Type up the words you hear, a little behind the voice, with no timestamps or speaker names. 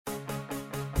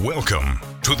Welcome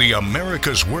to the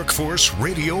America's Workforce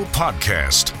Radio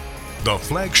Podcast, the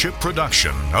flagship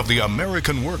production of the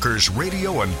American Workers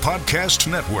Radio and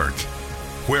Podcast Network,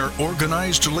 where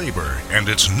organized labor and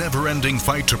its never-ending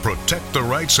fight to protect the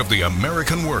rights of the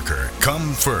American worker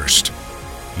come first.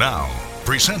 Now,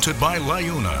 presented by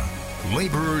LIUNA,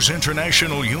 Laborers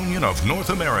International Union of North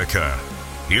America.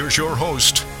 Here's your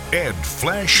host, Ed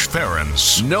Flash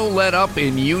Ferenc. No let-up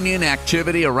in union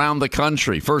activity around the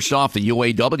country. First off, the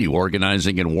UAW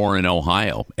organizing in Warren,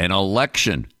 Ohio. An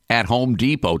election at Home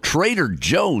Depot. Trader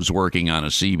Joe's working on a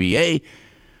CBA.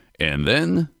 And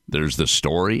then there's the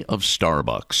story of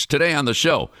Starbucks. Today on the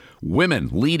show, women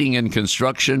leading in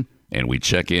construction, and we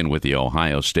check in with the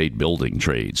Ohio State Building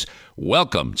Trades.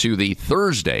 Welcome to the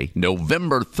Thursday,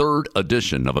 November 3rd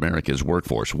edition of America's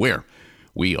Workforce, where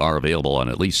we are available on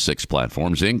at least 6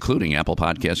 platforms, including Apple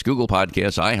Podcasts, Google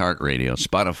Podcasts, iHeartRadio,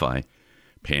 Spotify,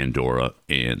 Pandora,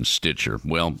 and Stitcher.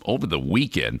 Well, over the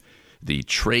weekend, the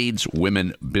Trades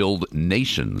Women Build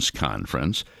Nations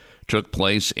Conference took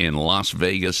place in Las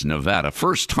Vegas, Nevada.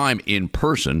 First time in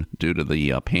person due to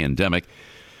the pandemic.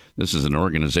 This is an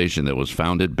organization that was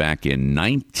founded back in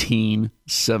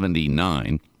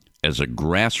 1979 as a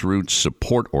grassroots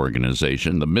support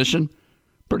organization. The mission?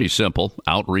 Pretty simple: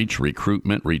 outreach,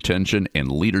 recruitment, retention,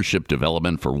 and leadership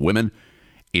development for women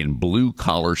in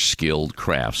blue-collar skilled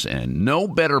crafts. And no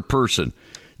better person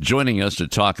joining us to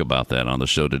talk about that on the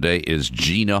show today is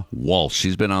Gina Walsh.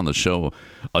 She's been on the show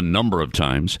a number of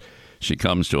times. She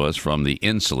comes to us from the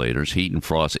Insulators, Heat and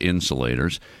Frost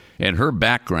Insulators, and her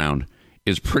background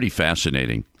is pretty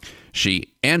fascinating.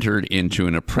 She entered into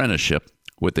an apprenticeship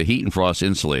with the Heat and Frost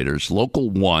Insulators, Local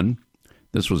 1.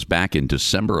 This was back in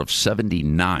December of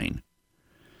 79.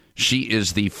 She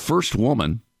is the first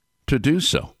woman to do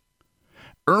so.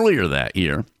 Earlier that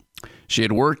year, she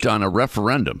had worked on a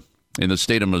referendum in the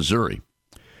state of Missouri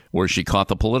where she caught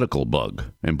the political bug.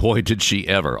 And boy, did she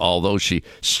ever. Although she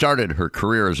started her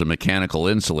career as a mechanical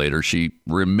insulator, she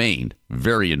remained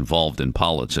very involved in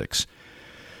politics.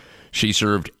 She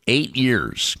served 8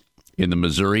 years in the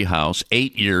Missouri House,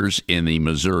 8 years in the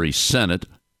Missouri Senate.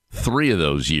 3 of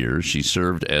those years, she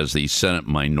served as the Senate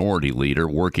Minority Leader,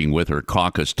 working with her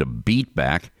caucus to beat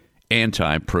back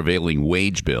anti-prevailing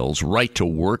wage bills,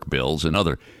 right-to-work bills, and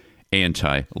other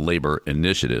anti-labor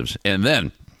initiatives. And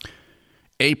then,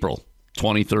 April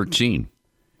 2013,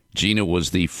 Gina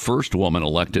was the first woman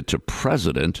elected to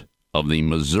president of the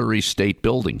Missouri State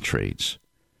Building Trades.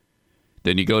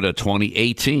 Then you go to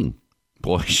 2018.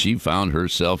 Boy, she found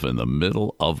herself in the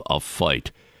middle of a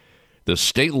fight. The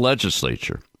state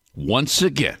legislature once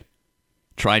again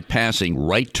tried passing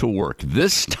right to work,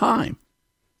 this time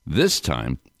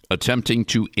attempting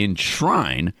to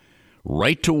enshrine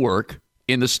right to work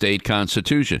in the state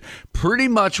constitution. Pretty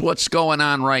much what's going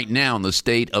on right now in the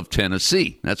state of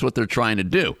Tennessee. That's what they're trying to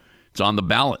do. It's on the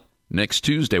ballot next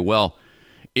Tuesday. Well,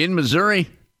 in Missouri,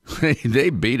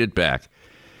 they beat it back.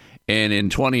 And in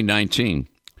 2019,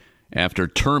 after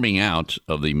terming out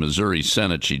of the Missouri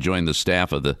Senate, she joined the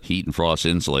staff of the Heat and Frost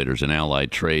Insulators and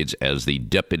Allied Trades as the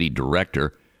deputy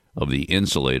director of the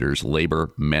Insulators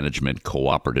Labor Management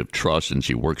Cooperative Trust, and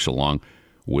she works along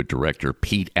with Director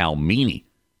Pete Almini,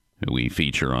 who we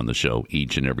feature on the show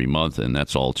each and every month, and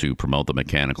that's all to promote the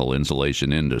mechanical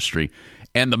insulation industry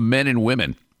and the men and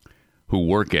women who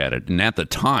work at it. And at the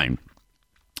time,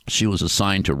 she was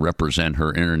assigned to represent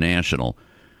her international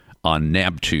on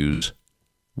NABTU's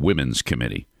Women's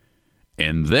Committee.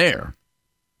 And there,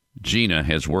 Gina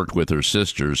has worked with her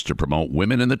sisters to promote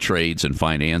women in the trades and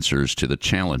find answers to the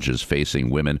challenges facing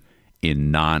women in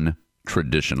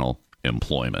non-traditional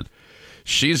employment.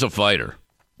 She's a fighter,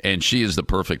 and she is the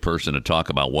perfect person to talk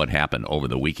about what happened over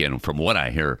the weekend. From what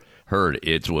I heard,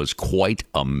 it was quite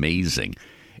amazing.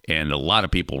 And a lot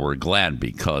of people were glad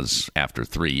because after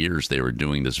 3 years, they were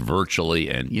doing this virtually,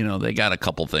 and, you know, they got a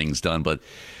couple things done, but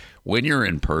when you're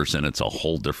in person, it's a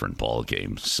whole different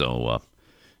ballgame. So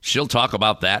she'll talk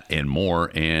about that and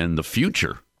more, and the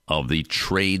future of the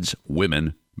Trades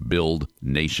Women Build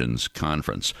Nations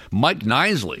Conference. Mike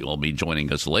Nisley will be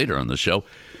joining us later on the show.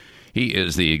 He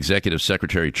is the Executive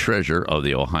Secretary-Treasurer of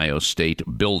the Ohio State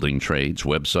Building Trades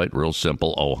website. Real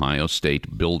simple,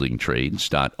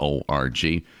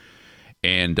 ohiostatebuildingtrades.org.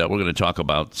 And we're going to talk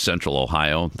about Central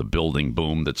Ohio, the building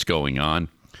boom that's going on.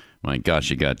 My gosh,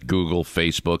 you got Google,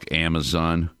 Facebook,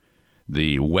 Amazon,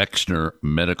 the Wexner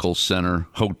Medical Center,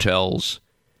 hotels.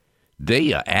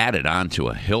 They added on to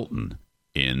a Hilton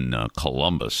in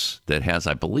Columbus that has,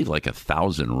 I believe, like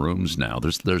 1,000 rooms now.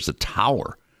 There's a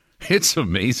tower. It's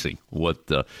amazing what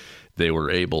they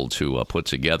were able to put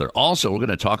together. Also, we're going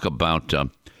to talk about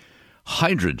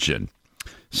hydrogen.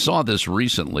 Saw this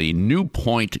recently. New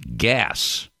Point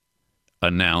Gas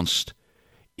announced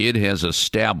it has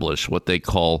established what they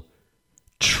call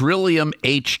Trillium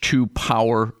H2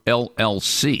 Power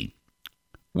LLC,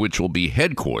 which will be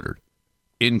headquartered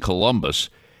in Columbus.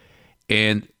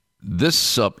 And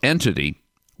this entity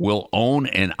will own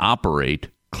and operate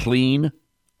clean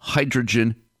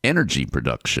hydrogen energy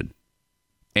production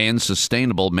and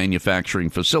sustainable manufacturing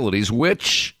facilities,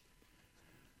 which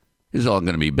is all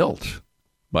going to be built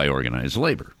by organized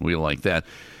labor. We like that.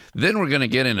 Then we're going to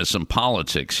get into some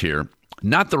politics here.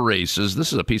 Not the races.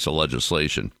 This is a piece of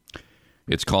legislation.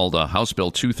 It's called House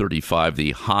Bill 235,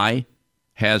 the High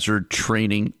Hazard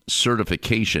Training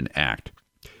Certification Act,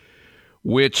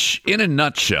 which, in a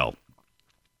nutshell,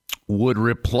 would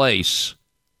replace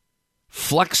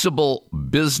flexible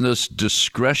business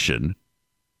discretion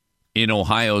in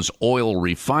Ohio's oil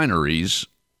refineries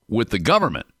with the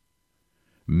government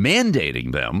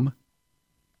mandating them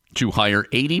to hire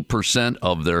 80%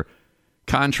 of their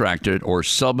contracted or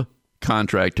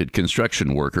subcontracted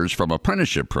construction workers from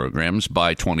apprenticeship programs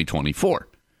by 2024.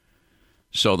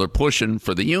 So they're pushing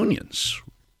for the unions,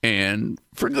 and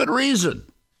for good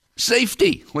reason.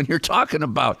 Safety, when you're talking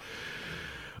about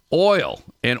oil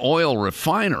and oil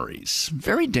refineries,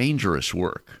 very dangerous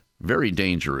work, very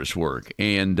dangerous work.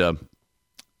 And the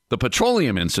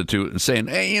Petroleum Institute is saying,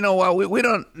 hey, you know what, we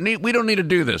don't need to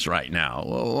do this right now.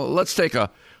 Well, let's take a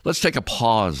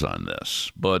pause on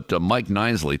this. But Mike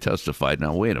Nisley testified.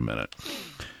 Now, wait a minute.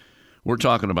 We're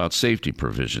talking about safety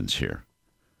provisions here.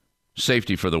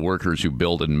 Safety for the workers who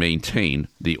build and maintain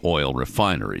the oil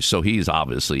refineries. So he's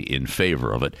obviously in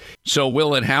favor of it. So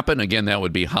will it happen? Again, that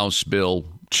would be House Bill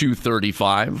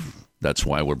 235. That's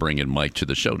why we're bringing Mike to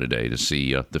the show today, to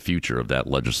see the future of that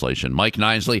legislation. Mike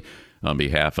Nisley on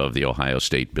behalf of the Ohio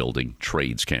State Building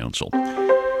Trades Council.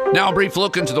 Now, a brief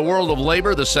look into the world of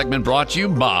labor. The segment brought to you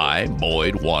by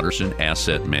Boyd Watterson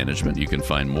Asset Management. You can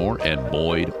find more at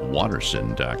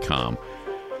boydwatterson.com.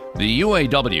 The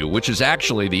UAW, which is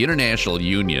actually the International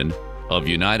Union of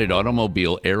United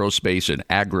Automobile, Aerospace, and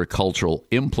Agricultural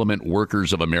Implement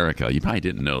Workers of America. You probably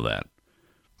didn't know that.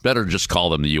 Better just call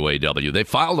them the UAW. They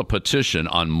filed a petition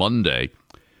on Monday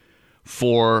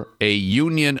for a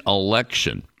union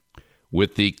election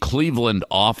with the Cleveland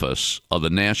office of the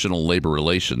National Labor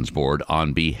Relations Board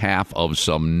on behalf of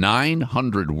some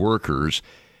 900 workers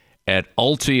at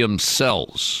Ultium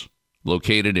Cells,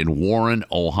 located in Warren,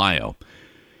 Ohio.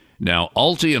 Now,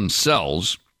 Ultium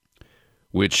Cells,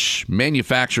 which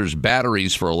manufactures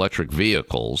batteries for electric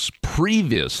vehicles,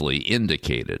 previously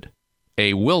indicated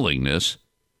a willingness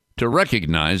to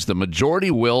recognize the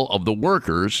majority will of the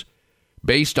workers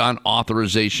based on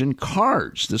authorization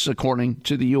cards. This according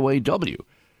to the UAW.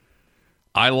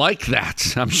 I like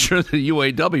that. I'm sure the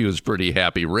UAW is pretty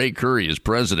happy. Ray Curry is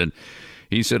president.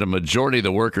 He said a majority of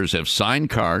the workers have signed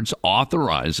cards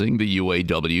authorizing the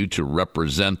UAW to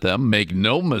represent them. Make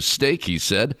no mistake, he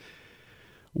said,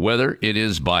 whether it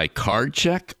is by card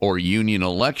check or union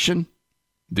election,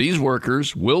 these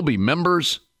workers will be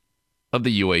members of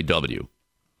the UAW.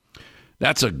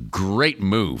 That's a great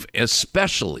move,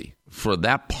 especially for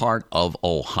that part of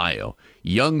Ohio.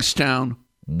 Youngstown,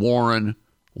 Warren,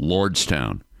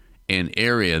 Lordstown, an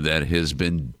area that has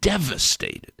been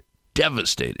devastated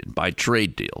by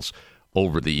trade deals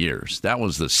over the years. That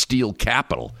was the steel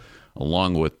capital,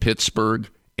 along with Pittsburgh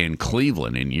and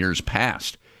Cleveland in years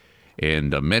past.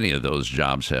 And many of those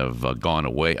jobs have gone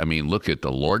away. I mean, look at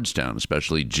the Lordstown,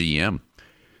 especially GM.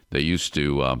 They used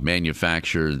to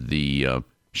manufacture the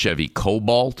Chevy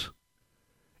Cobalt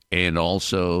and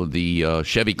also the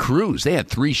Chevy Cruze. They had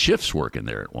 3 shifts working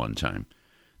there at one time.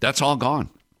 That's all gone.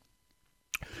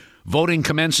 Voting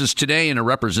commences today in a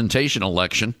representation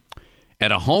election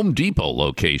at a Home Depot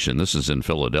location. This is in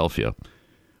Philadelphia,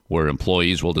 where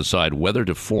employees will decide whether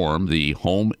to form the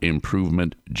home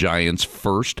improvement giant's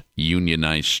first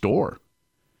unionized store.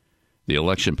 The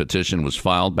election petition was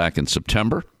filed back in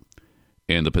September,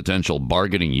 and the potential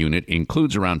bargaining unit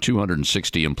includes around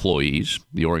 260 employees.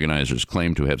 The organizers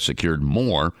claim to have secured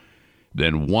more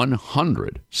than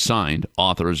 100 signed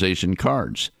authorization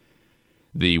cards.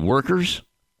 The workers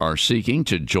are seeking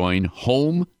to join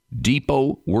Home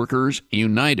Depot Workers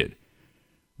United,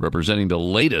 representing the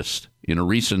latest in a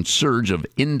recent surge of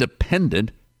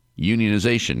independent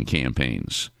unionization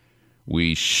campaigns.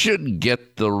 We should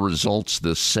get the results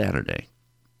this Saturday.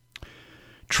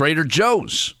 Trader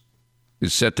Joe's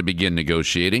is set to begin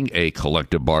negotiating a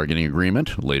collective bargaining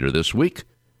agreement later this week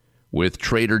with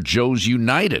Trader Joe's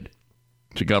United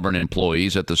to govern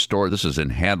employees at the store. This is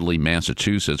in Hadley,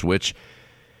 Massachusetts, which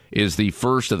is the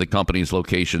first of the company's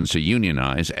locations to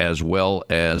unionize, as well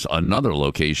as another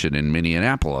location in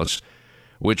Minneapolis,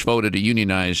 which voted to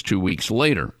unionize 2 weeks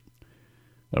later.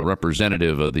 A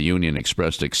representative of the union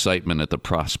expressed excitement at the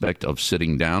prospect of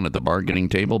sitting down at the bargaining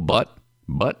table, but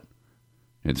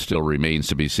it still remains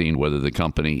to be seen whether the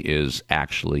company is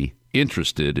actually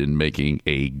interested in making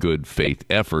a good faith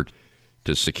effort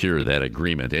to secure that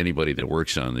agreement. Anybody that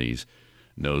works on these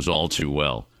knows all too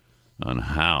well on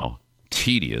how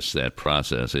tedious that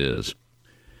process is.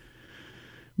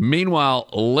 Meanwhile,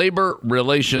 labor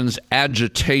relations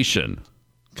agitation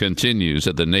continues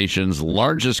at the nation's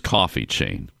largest coffee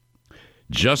chain.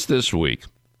 Just this week,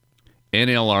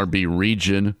 NLRB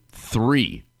Region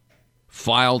 3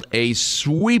 filed a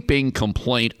sweeping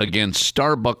complaint against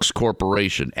Starbucks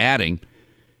Corporation, adding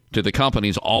to the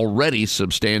company's already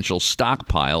substantial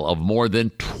stockpile of more than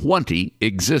 20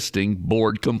 existing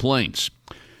board complaints.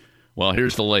 Well,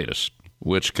 here's the latest,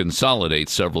 which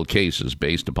consolidates several cases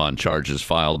based upon charges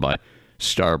filed by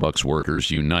Starbucks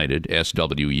Workers United,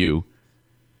 SWU,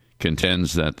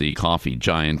 contends that the coffee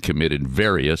giant committed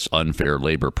various unfair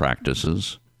labor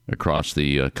practices across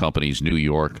the company's New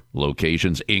York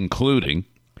locations, including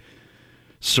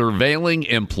surveilling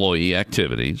employee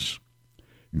activities,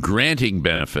 granting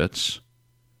benefits,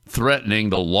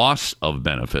 threatening the loss of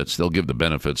benefits. They'll give the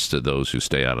benefits to those who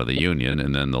stay out of the union,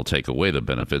 and then they'll take away the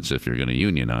benefits if you're going to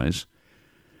unionize,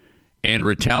 and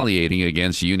retaliating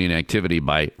against union activity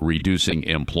by reducing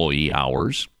employee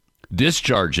hours,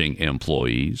 discharging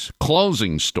employees,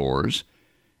 closing stores,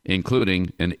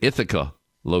 including an Ithaca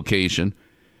location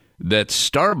that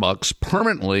Starbucks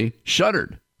permanently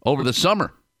shuttered over the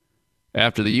summer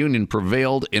after the union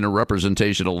prevailed in a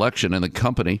representation election, and the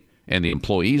company, and the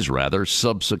employees rather,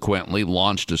 subsequently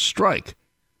launched a strike,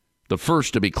 the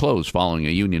first to be closed following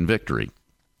a union victory.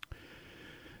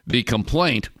 The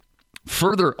complaint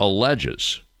further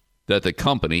alleges that the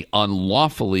company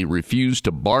unlawfully refused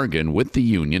to bargain with the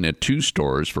union at 2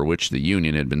 stores for which the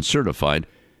union had been certified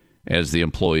as the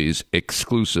employee's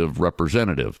exclusive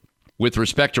representative. With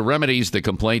respect to remedies, the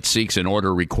complaint seeks an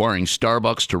order requiring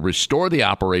Starbucks to restore the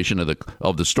operation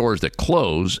of the stores that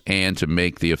close and to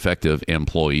make the affected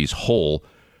employees whole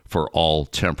for all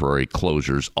temporary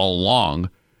closures,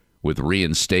 along with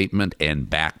reinstatement and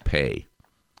back pay.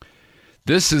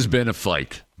 This has been a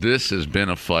fight.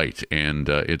 And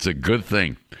it's a good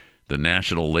thing the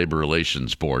National Labor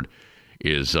Relations Board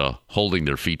is holding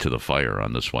their feet to the fire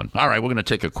on this one. All right, we're going to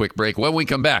take a quick break. When we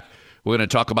come back, we're going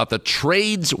to talk about the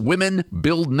Trades Women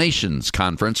Build Nations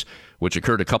Conference, which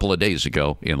occurred a couple of days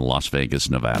ago in Las Vegas,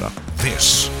 Nevada.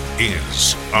 This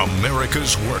is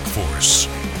America's Workforce.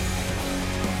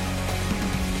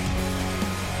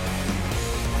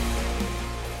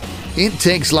 It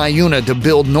takes LiUNA to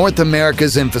build North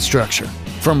America's infrastructure.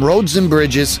 From roads and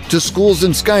bridges to schools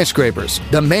and skyscrapers,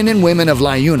 the men and women of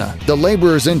LiUNA, the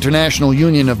Laborers International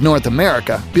Union of North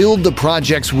America, build the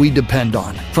projects we depend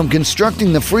on. From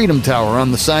constructing the Freedom Tower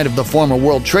on the site of the former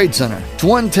World Trade Center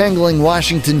to untangling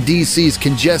Washington, D.C.'s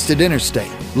congested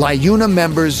interstate, LiUNA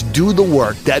members do the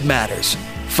work that matters.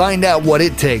 Find out what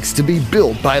it takes to be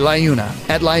built by LiUNA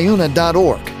at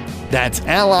liuna.org. That's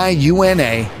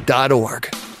liuna.org.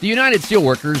 The United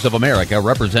Steelworkers of America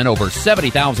represent over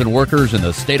 70,000 workers in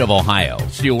the state of Ohio.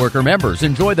 Steelworker members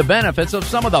enjoy the benefits of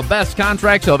some of the best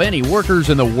contracts of any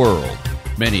workers in the world.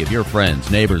 Many of your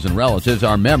friends, neighbors, and relatives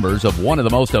are members of one of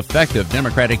the most effective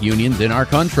democratic unions in our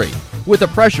country. With the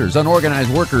pressures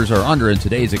unorganized workers are under in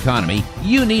today's economy,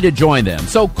 you need to join them.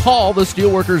 So call the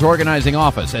Steelworkers Organizing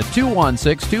Office at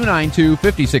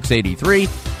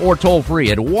 216-292-5683 or toll free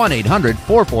at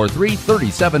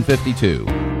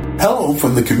 1-800-443-3752. Hello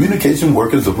from the Communication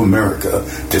Workers of America,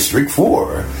 District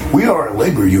 4. We are a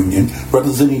labor union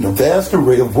representing a vast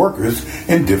array of workers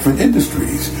in different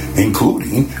industries,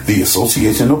 including the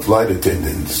Association of Flight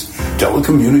Attendants,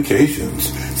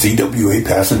 Telecommunications, CWA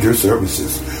Passenger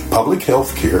Services, Public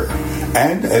Health Care,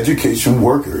 and Education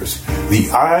Workers, the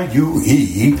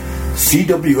IUE,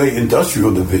 CWA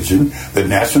Industrial Division, the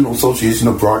National Association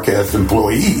of Broadcast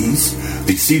Employees,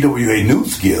 the CWA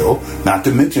News Guild, not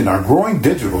to mention our growing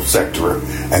digital sector,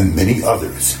 and many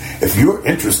others. If you're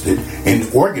interested in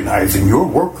organizing your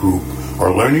work group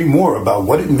or learning more about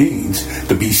what it means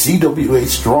to be CWA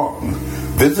strong,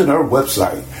 visit our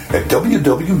website at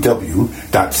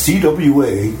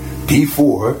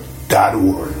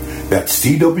www.cwad4.org. That's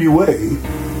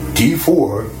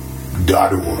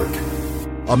cwad4.org.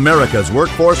 America's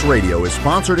Workforce Radio is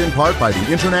sponsored in part by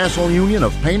the International Union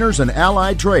of Painters and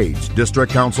Allied Trades, District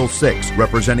Council 6,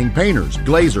 representing painters,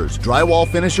 glazers, drywall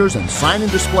finishers, and sign and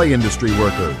display industry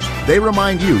workers. They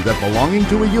remind you that belonging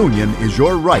to a union is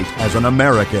your right as an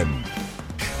American.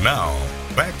 Now,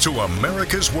 back to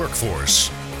America's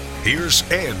Workforce. Here's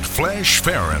Ed Flash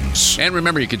Ferens. And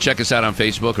remember, you can check us out on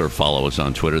Facebook or follow us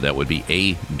on Twitter. That would be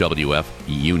AWF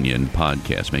Union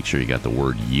Podcast. Make sure you got the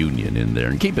word union in there.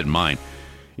 And keep in mind,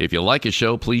 if you like a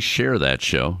show, please share that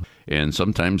show. And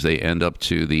sometimes they end up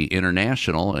to the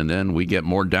international, and then we get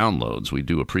more downloads. We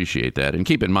do appreciate that. And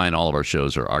keep in mind, all of our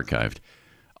shows are archived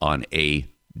on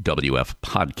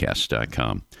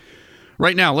awfpodcast.com.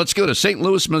 Right now, let's go to St.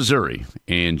 Louis, Missouri,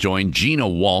 and join Gina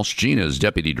Walsh. Gina is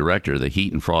Deputy Director of the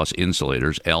Heat and Frost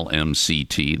Insulators,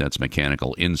 LMCT. That's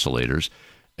Mechanical Insulators,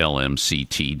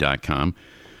 LMCT.com.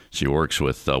 She works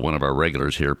with one of our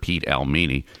regulars here, Pete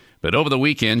Almini. But over the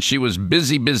weekend, she was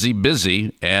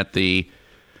busy at the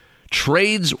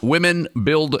Trades Women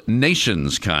Build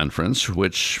Nations Conference,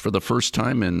 which for the first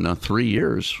time in 3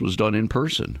 years was done in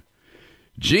person.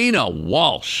 Gina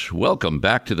Walsh, welcome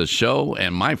back to the show.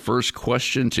 And my first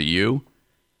question to you,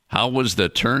 how was the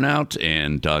turnout?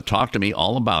 And talk to me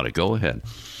all about it. Go ahead.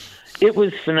 It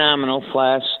was phenomenal,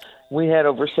 Flash. We had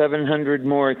over 700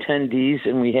 more attendees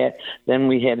than we had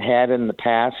in the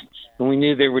past. And we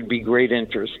knew there would be great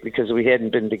interest because we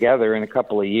hadn't been together in a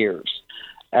couple of years.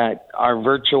 Our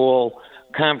virtual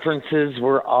conferences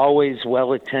were always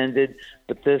well attended,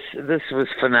 but this was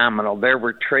phenomenal. There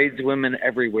were tradeswomen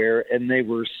everywhere, and they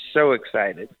were so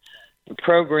excited. The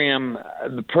program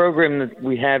that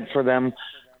we had for them,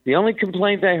 the only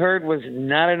complaint I heard was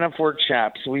not enough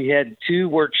workshops. We had 2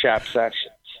 workshop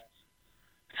sessions.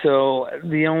 So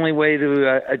the only way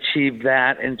to achieve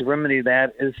that and to remedy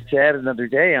that is to add another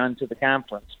day onto the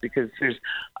conference, because there's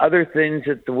other things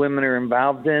that the women are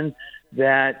involved in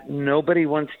that nobody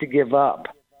wants to give up.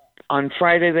 On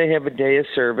Friday, they have a day of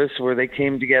service where they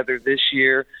came together this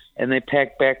year and they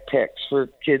packed backpacks for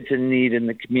kids in need in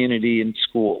the community and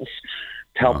schools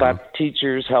to help out the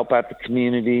teachers, help out the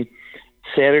community.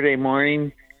 Saturday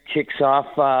morning kicks off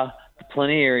the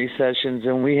plenary sessions,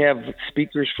 and we have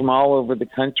speakers from all over the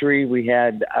country. We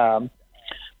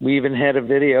even had a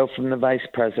video from the vice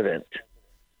president,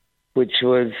 which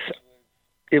was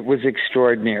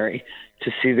extraordinary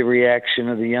to see the reaction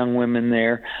of the young women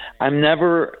there. I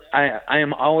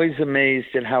am always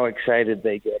amazed at how excited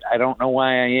they get. I don't know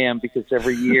why I am, because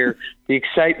every year the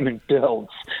excitement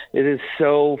builds. It is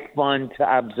so fun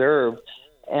to observe.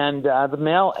 And the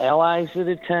male allies that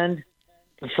attend,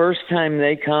 the first time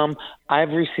they come,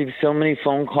 I've received so many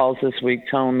phone calls this week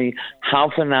telling me how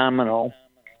phenomenal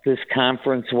this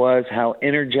conference was, how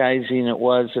energizing it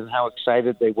was, and how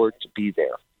excited they were to be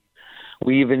there.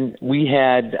 We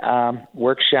had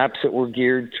workshops that were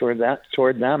geared toward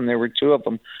them. There were 2 of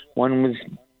them. One was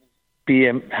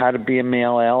how to be a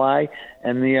male ally,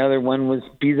 and the other one was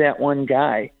be that one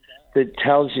guy that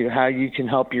tells you how you can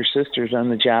help your sisters on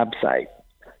the job site.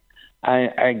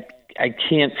 I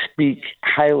can't speak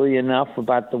highly enough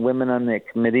about the women on that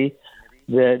committee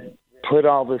that put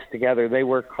all this together. They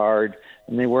work hard,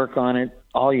 and they work on it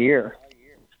all year.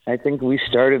 I think we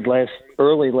started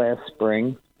early last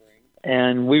spring,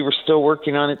 and we were still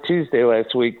working on it Tuesday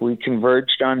last week. We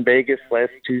converged on Vegas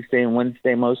last Tuesday and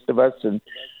Wednesday, most of us, and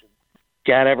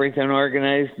got everything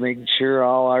organized, making sure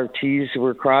all our T's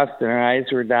were crossed and our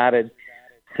I's were dotted.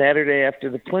 Saturday after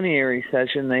the plenary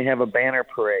session, they have a banner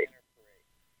parade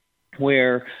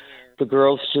where the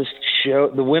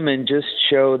women just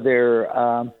show their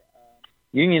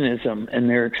unionism and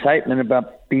their excitement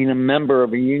about being a member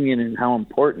of a union and how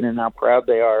important and how proud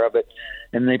they are of it.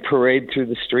 And they parade through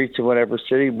the streets of whatever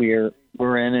city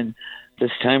we're in. And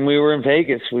this time we were in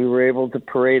Vegas. We were able to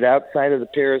parade outside of the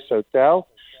Paris Hotel,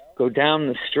 go down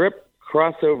the Strip,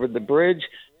 cross over the bridge,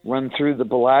 run through the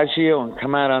Bellagio, and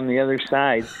come out on the other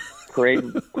side.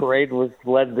 Parade was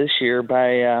led this year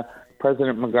by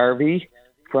President McGarvey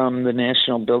from the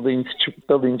National Building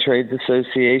Trades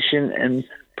Association and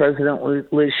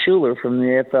President Liz Schuler from the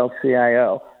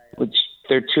AFL-CIO, which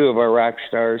they're 2 of our rock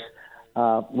stars.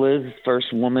 Liz,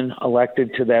 first woman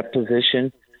elected to that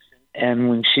position, and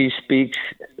when she speaks,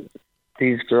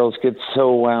 these girls get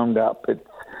so wound up.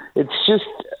 It's just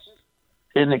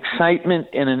an excitement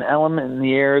and an element in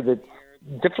the air that's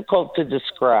difficult to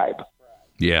describe.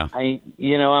 Yeah.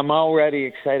 I'm already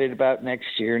excited about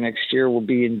next year. Next year we'll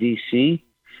be in D.C.,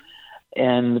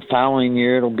 and the following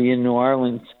year it'll be in New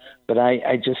Orleans. But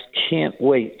I just can't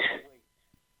wait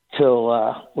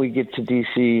till we get to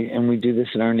D.C. and we do this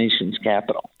in our nation's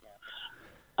capital.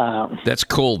 That's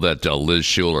cool that Liz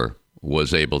Schuler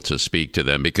was able to speak to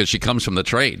them because she comes from the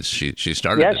trades. She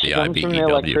started at the she comes IBEW. from the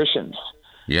electricians.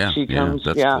 Yeah, she comes.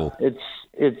 That's cool.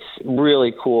 It's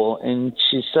really cool, and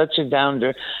she's such a down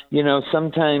to.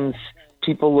 Sometimes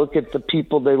people look at the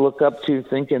people they look up to,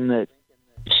 thinking that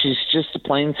she's just a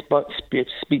plain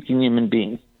speaking human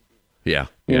being. Yeah.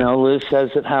 Liz says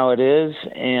it how it is,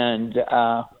 and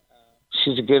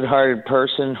she's a good-hearted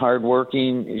person,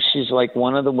 hardworking. She's like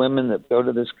one of the women that go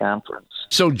to this conference.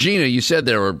 So, Gina, you said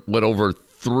there were, over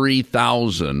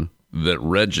 3,000 that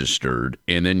registered,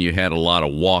 and then you had a lot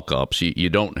of walk-ups. You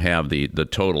don't have the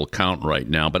total count right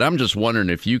now, but I'm just wondering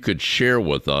if you could share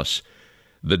with us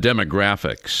the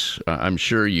demographics. I'm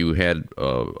sure you had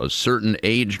a certain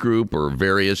age group or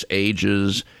various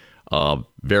ages,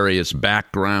 various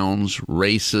backgrounds,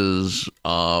 races.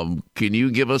 Can you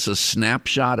give us a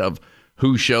snapshot of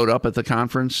who showed up at the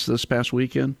conference this past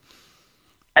weekend?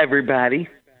 Everybody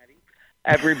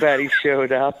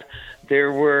showed up.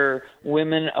 There were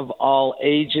women of all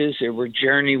ages. There were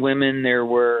journeywomen. There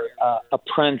were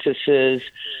apprentices.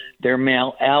 Their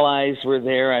male allies were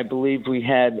there. I believe we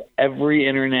had every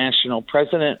international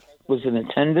president was in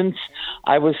attendance.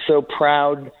 I was so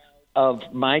proud of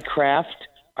my craft.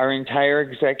 Our entire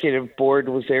executive board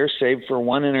was there, save for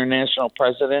one international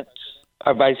president,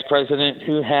 our vice president,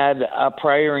 who had a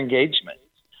prior engagement.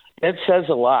 That says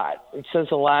a lot. It says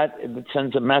a lot. It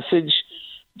sends a message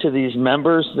to these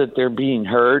members that they're being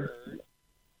heard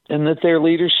and that their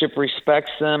leadership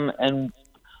respects them and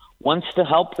wants to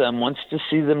help them, wants to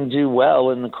see them do well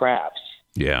in the crafts.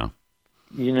 Yeah.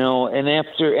 And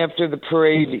after the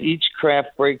parade, each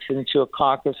craft breaks into a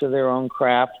caucus of their own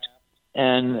craft,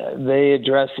 and they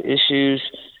address issues.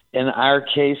 In our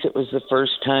case, it was the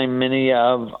first time many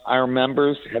of our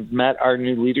members have met our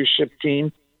new leadership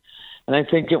team, and I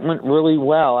think it went really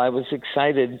well. I was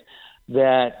excited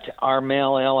that our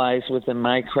male allies within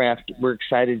my craft were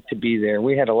excited to be there.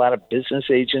 We had a lot of business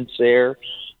agents there.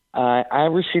 I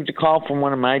received a call from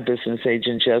one of my business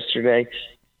agents yesterday,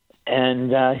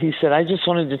 and he said, I just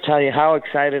wanted to tell you how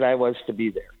excited I was to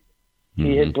be there.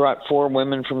 Mm-hmm. He had brought 4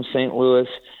 women from St. Louis.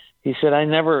 He said, I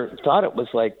never thought it was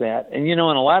like that. And, and a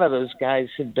lot of those guys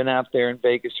had been out there in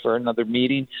Vegas for another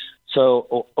meeting.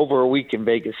 So over a week in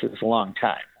Vegas is a long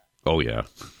time. Oh, yeah.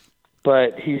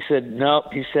 But he said, nope.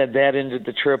 He said that ended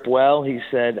the trip well. He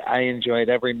said, I enjoyed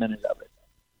every minute of it.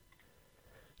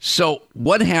 So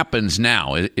what happens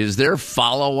now? Is there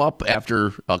follow-up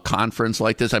after a conference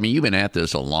like this? I mean, you've been at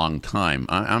this a long time.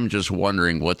 I'm just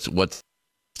wondering what's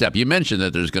step. You mentioned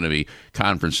that there's going to be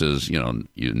conferences,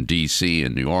 in D.C.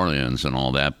 and New Orleans and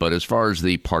all that. But as far as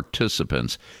the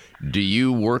participants, do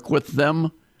you work with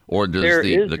them? Or does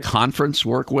the conference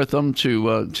work with them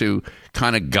to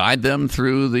kind of guide them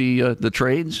through the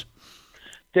trades?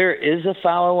 There is a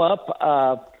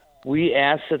follow-up. We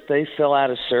ask that they fill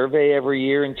out a survey every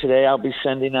year, and today I'll be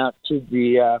sending out to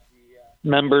the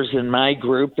members in my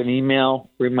group an email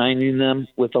reminding them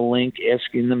with a link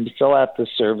asking them to fill out the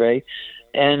survey.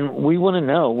 And we want to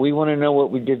know. We want to know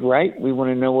what we did right. We want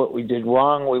to know what we did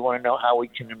wrong. We want to know how we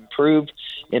can improve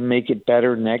and make it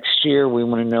better next year. We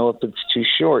want to know if it's too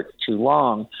short, too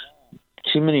long,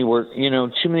 too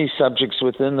many subjects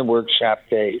within the workshop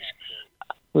days.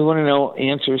 We want to know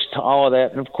answers to all of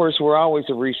that. And, of course, we're always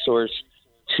a resource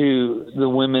to the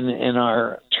women in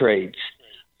our trades.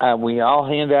 We all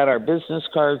hand out our business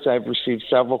cards. I've received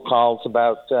several calls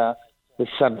about the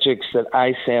subjects that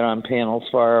I sat on panels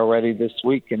for already this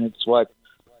week, and it's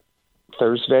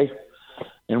Thursday,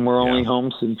 and we're only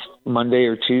home since Monday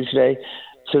or Tuesday.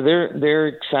 So they're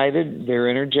excited, they're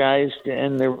energized,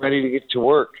 and they're ready to get to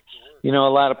work. A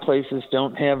lot of places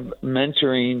don't have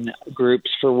mentoring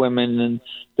groups for women, and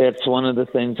that's one of the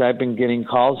things I've been getting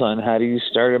calls on. How do you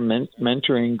start a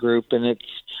mentoring group? And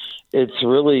it's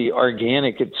really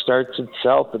organic. It starts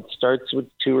itself. It starts with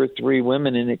 2 or 3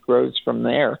 women, and it grows from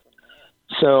there.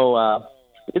 So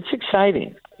it's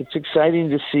exciting. It's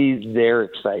exciting to see their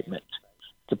excitement,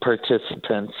 the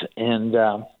participants, and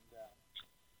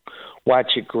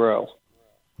watch it grow.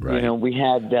 Right. We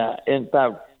had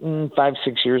about 5-6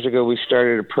 years ago, we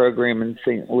started a program in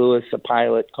St. Louis, a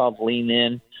pilot called Lean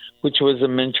In, which was a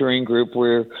mentoring group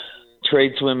where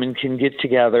tradeswomen can get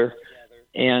together.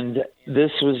 And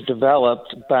this was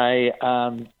developed by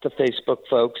the Facebook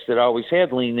folks that always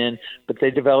had Lean In, but they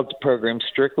developed a program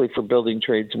strictly for building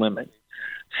tradeswomen.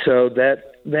 So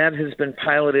that has been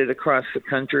piloted across the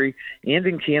country and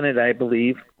in Canada, I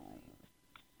believe.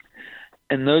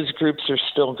 And those groups are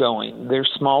still going. They're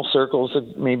small circles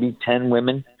of maybe 10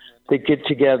 women that get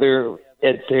together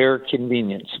at their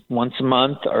convenience once a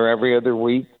month or every other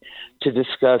week to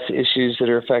discuss issues that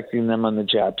are affecting them on the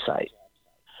job site.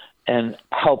 and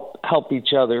help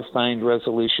each other find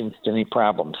resolutions to any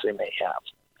problems they may have.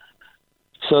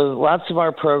 So lots of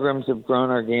our programs have grown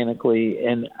organically,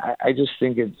 and I just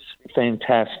think it's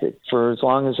fantastic. For as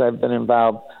long as I've been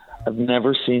involved, I've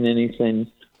never seen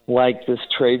anything like this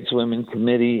Tradeswomen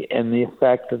Committee and the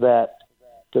effect that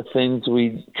the things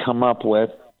we come up with,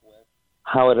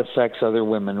 how it affects other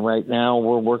women. Right now,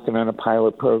 we're working on a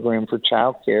pilot program for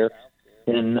childcare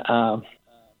in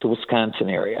the Wisconsin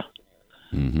area.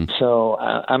 Mm-hmm. So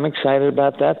I'm excited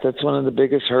about that. That's one of the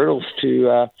biggest hurdles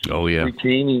to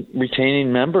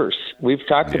retaining members. We've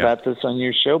talked about this on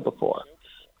your show before.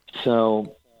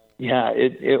 So, yeah,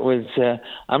 it was.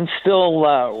 I'm still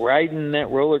riding that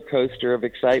roller coaster of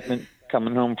excitement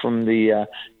coming home from the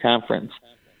conference.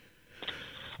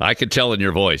 I could tell in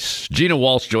your voice. Gina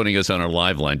Walsh joining us on our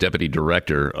live line, Deputy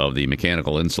Director of the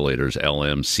Mechanical Insulators,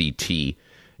 LMCT.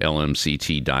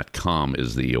 LMCT.com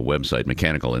is the website,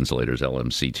 Mechanical Insulators,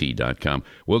 LMCT.com.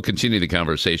 We'll continue the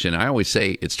conversation. I always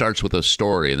say it starts with a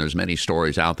story, and there's many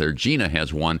stories out there. Gina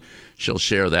has one. She'll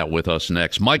share that with us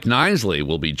next. Mike Nisley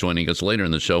will be joining us later in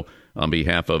the show on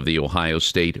behalf of the Ohio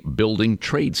State Building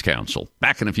Trades Council.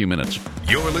 Back in a few minutes.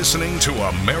 You're listening to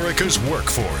America's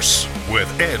Workforce with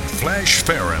Ed Flash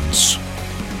Ferens.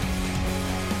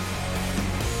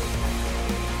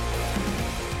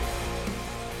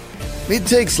 It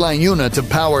takes LiUNA to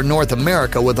power North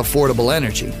America with affordable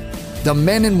energy. The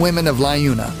men and women of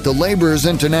LiUNA, the Laborers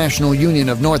International Union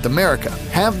of North America,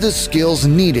 have the skills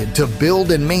needed to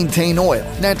build and maintain oil,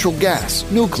 natural gas,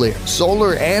 nuclear,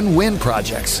 solar, and wind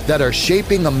projects that are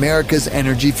shaping America's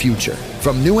energy future.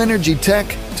 From new energy tech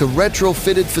to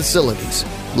retrofitted facilities,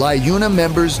 LiUNA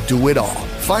members do it all.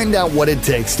 Find out what it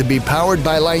takes to be powered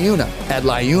by LiUNA at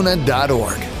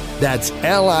liuna.org. That's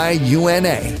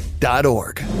LIUNA.org.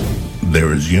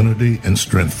 There is unity and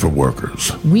strength for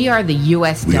workers. We are the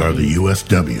USW. We are the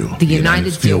USW. The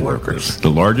United Steelworkers. The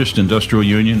largest industrial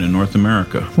union in North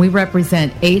America. We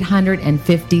represent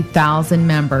 850,000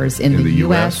 members in the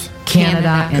U.S.,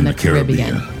 Canada, and the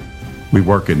Caribbean. We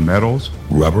work in metals,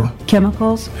 rubber,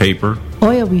 chemicals, paper,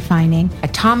 oil refining,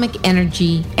 atomic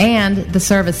energy, and the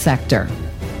service sector.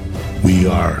 We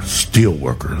are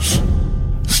steelworkers,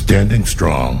 standing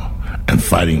strong and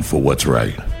fighting for what's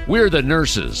right. We're the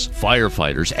nurses,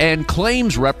 firefighters, and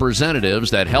claims representatives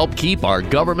that help keep our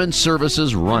government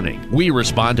services running. We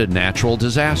respond to natural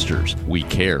disasters. We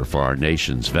care for our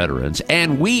nation's veterans,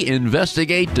 and we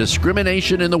investigate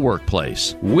discrimination in the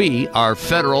workplace. We are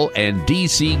federal and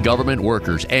D.C. government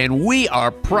workers, and we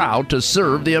are proud to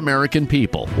serve the American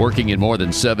people. Working in more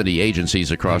than 70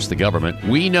 agencies across the government,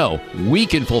 we know we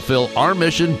can fulfill our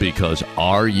mission because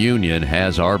our union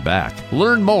has our back.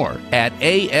 Learn more at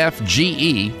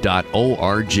afge.org.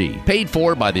 Paid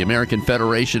for by the American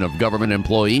Federation of Government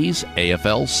Employees,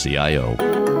 AFL-CIO.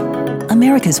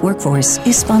 America's Workforce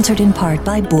is sponsored in part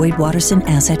by Boyd Watterson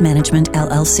Asset Management,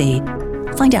 LLC.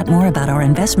 Find out more about our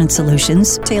investment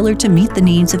solutions tailored to meet the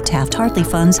needs of Taft-Hartley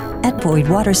funds at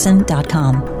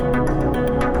boydwatterson.com.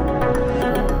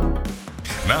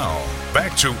 Now,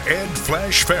 back to Ed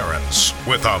Flash Ferens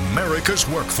with America's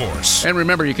Workforce. And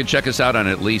remember, you can check us out on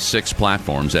at least 6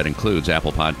 platforms. That includes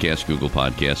Apple Podcasts, Google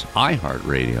Podcasts,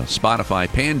 iHeartRadio, Spotify,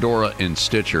 Pandora, and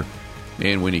Stitcher.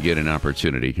 And when you get an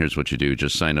opportunity, here's what you do.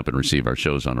 Just sign up and receive our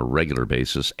shows on a regular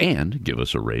basis and give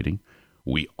us a rating.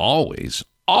 We always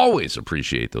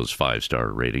appreciate those 5-star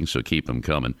ratings, so keep them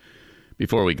coming.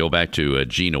 Before we go back to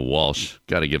Gina Walsh,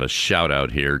 got to give a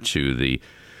shout-out here to the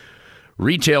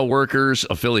retail workers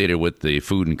affiliated with the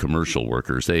food and commercial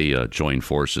workers. They joined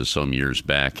forces some years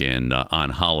back, and on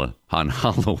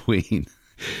Halloween,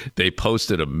 they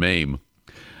posted a meme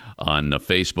on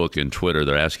Facebook and Twitter.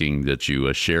 They're asking that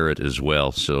you share it as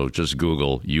well. So just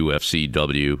Google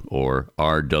UFCW or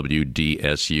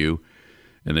RWDSU.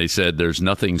 And they said there's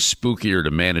nothing spookier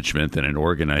to management than an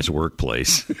organized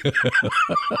workplace.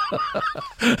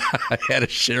 I had to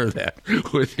share that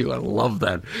with you. I love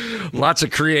that. Lots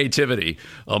of creativity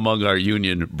among our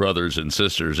union brothers and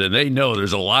sisters. And they know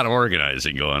there's a lot of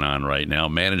organizing going on right now.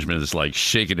 Management is like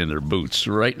shaking in their boots.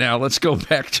 Right now, let's go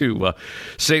back to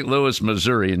St. Louis,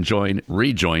 Missouri, and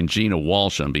rejoin Gina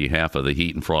Walsh on behalf of the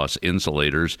Heat and Frost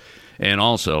Insulators. And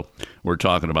also, we're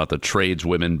talking about the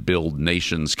Tradeswomen Build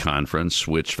Nations Conference,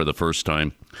 which for the first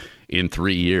time in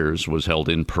 3 years was held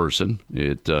in person.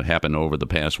 It happened over the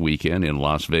past weekend in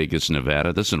Las Vegas,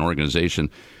 Nevada. This is an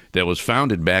organization that was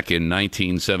founded back in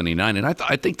 1979. And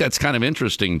I think that's kind of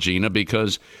interesting, Gina,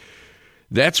 because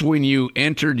that's when you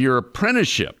entered your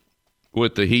apprenticeship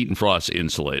with the Heat and Frost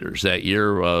Insulators. That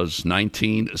year was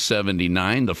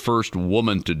 1979, the first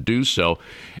woman to do so.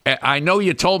 I know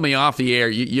you told me off the air,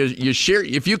 you share,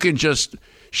 if you can just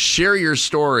share your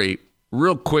story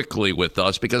real quickly with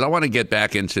us, because I want to get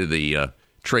back into the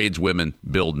Tradeswomen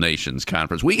Build Nations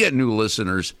Conference. We get new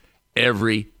listeners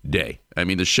every day. I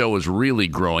mean, the show is really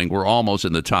growing. We're almost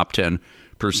in the top 10%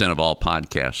 of all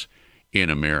podcasts in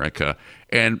America.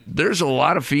 And there's a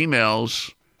lot of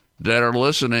females that are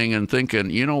listening and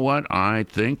thinking, you know what, I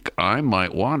think I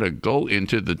might want to go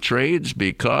into the trades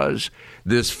because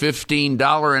this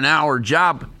 $15 an hour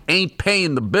job ain't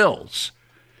paying the bills.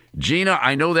 Gina,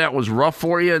 I know that was rough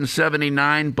for you in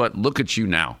 79, but look at you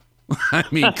now. I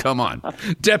mean, come on.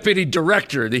 Deputy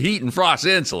Director of the Heat and Frost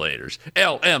Insulators,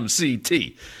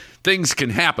 LMCT. Things can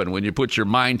happen when you put your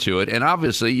mind to it. And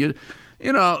obviously, you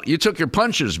took your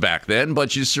punches back then,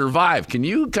 but you survived. Can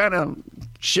you kind of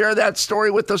share that story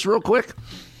with us real quick?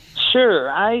 Sure.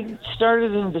 I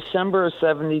started in December of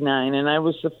 79, and I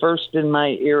was the first in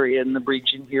my area, in the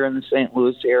region here in the St.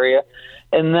 Louis area.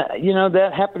 And,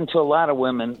 that happened to a lot of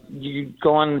women. You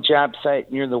go on the job site,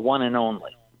 and you're the one and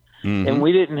only. Mm-hmm. And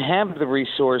we didn't have the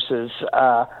resources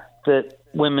that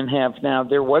women have now.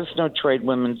 There was no Trade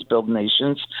Women's Build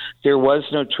Nations. There was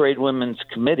no Trade Women's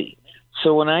Committee.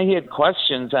 So when I had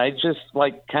questions, I just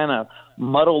kind of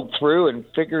muddled through and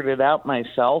figured it out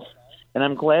myself. And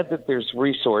I'm glad that there's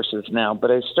resources now.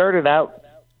 But I started out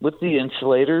with the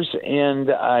insulators,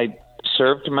 and I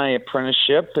served my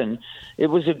apprenticeship, and it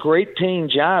was a great paying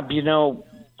job.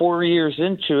 4 years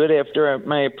into it, after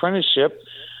my apprenticeship,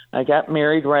 I got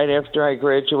married right after I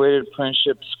graduated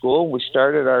apprenticeship school. We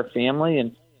started our family,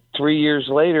 and 3 years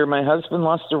later, my husband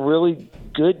lost a really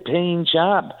good paying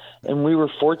job. And we were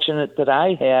fortunate that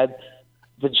I had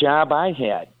the job I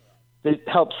had that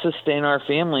helped sustain our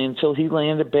family until he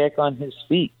landed back on his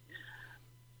feet.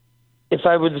 If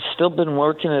I would have still been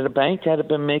working at a bank, I'd have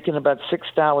been making about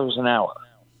 $6 an hour.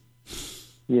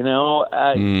 And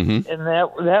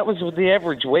that was the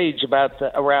average wage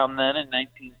around then in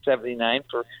 1979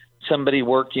 for somebody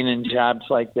working in jobs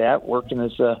like that, working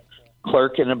as a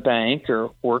clerk in a bank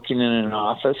or working in an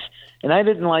office. And I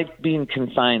didn't like being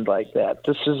confined like that.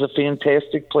 This is a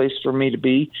fantastic place for me to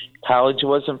be. College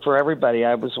wasn't for everybody.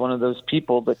 I was one of those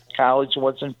people that college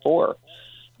wasn't for.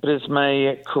 But as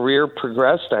my career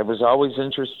progressed, I was always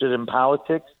interested in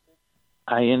politics.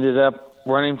 I ended up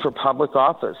running for public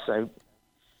office. I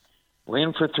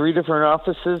ran for 3 different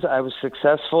offices. I was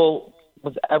successful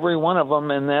with every one of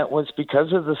them, and that was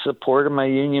because of the support of my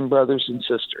union brothers and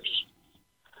sisters.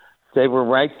 They were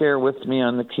right there with me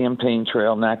on the campaign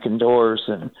trail, knocking doors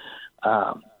and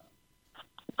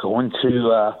going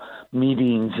to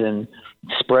meetings and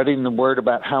spreading the word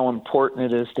about how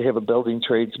important it is to have a building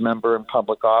trades member in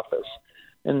public office.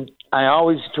 And I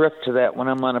always drift to that when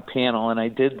I'm on a panel, and I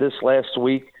did this last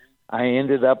week. I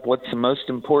ended up, what's the most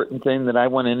important thing that I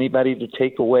want anybody to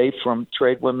take away from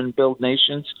Trade Women Build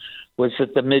Nations was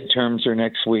that the midterms are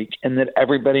next week, and that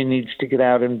everybody needs to get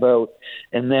out and vote,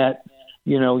 and that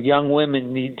young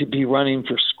women need to be running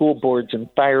for school boards and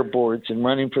fire boards and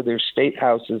running for their state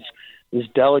houses as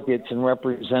delegates and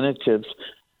representatives.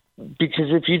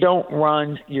 Because if you don't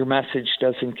run, your message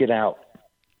doesn't get out.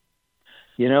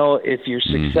 If you're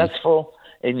successful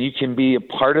and you can be a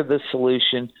part of the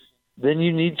solution, then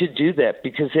you need to do that,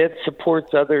 because that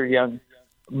supports other young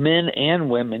men and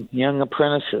women, young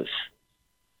apprentices.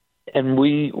 And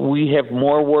we have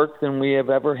more work than we have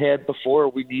ever had before.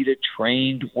 We need a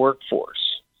trained workforce.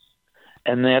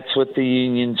 And that's what the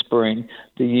unions bring.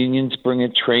 The unions bring a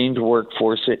trained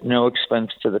workforce at no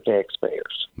expense to the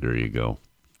taxpayers. There you go.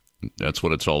 That's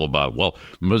what it's all about. Well,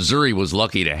 Missouri was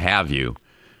lucky to have you,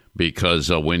 because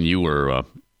when you were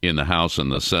in the House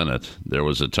and the Senate, there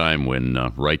was a time when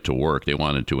right to work, they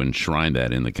wanted to enshrine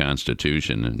that in the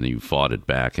Constitution, and you fought it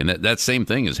back. And that same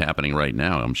thing is happening right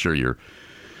now. I'm sure you're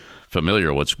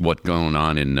familiar with what's going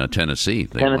on in Tennessee.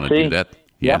 They want to do that.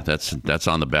 Yeah, that's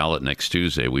on the ballot next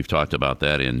Tuesday. We've talked about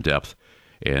that in depth.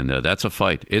 And that's a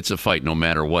fight. It's a fight no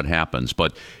matter what happens.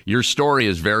 But your story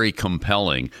is very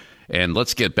compelling. And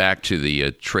let's get back to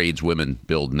the Tradeswomen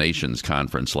Build Nations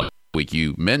Conference last week.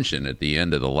 You mentioned at the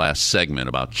end of the last segment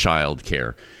about child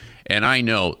care. And I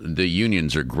know the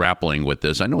unions are grappling with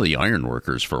this. I know the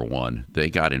ironworkers, for one, they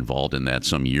got involved in that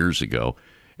some years ago,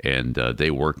 and they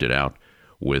worked it out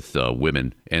with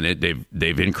women, and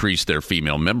they've increased their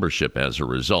female membership as a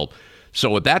result. So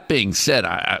with that being said,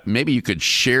 maybe you could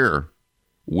share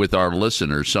with our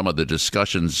listeners some of the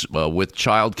discussions with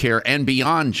child care and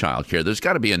beyond child care. There's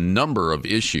got to be a number of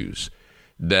issues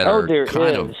that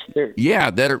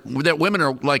that women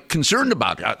are like concerned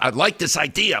about. I like this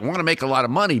idea. I want to make a lot of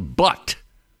money, but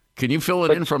can you fill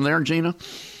it in from there, Gina?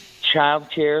 Child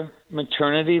care,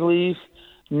 maternity leave.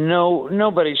 No,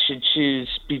 nobody should choose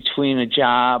between a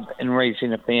job and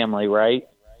raising a family, right?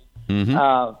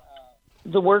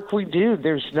 the work we do.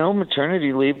 There's no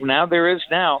maternity leave. Now there is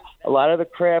now. A lot of the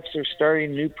crafts are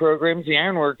starting new programs. The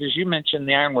ironworkers, you mentioned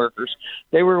the ironworkers,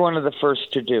 they were one of the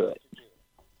first to do it,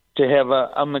 to have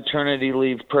a maternity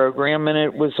leave program, and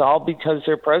it was all because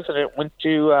their president went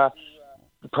to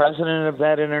the president of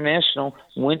that international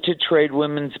went to Trade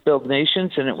Women's Build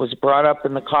Nations, and it was brought up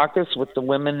in the caucus with the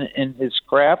women in his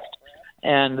craft,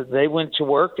 and they went to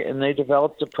work and they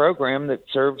developed a program that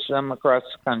serves them across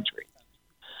the country.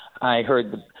 I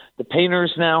heard the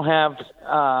painters now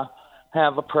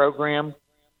have a program.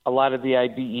 A lot of the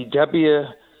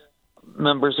IBEW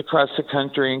members across the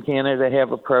country in Canada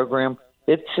have a program.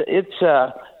 It's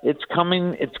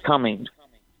coming. It's coming.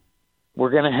 We're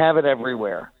going to have it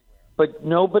everywhere. But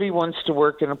nobody wants to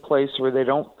work in a place where they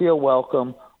don't feel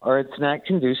welcome or it's not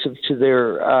conducive to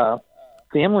their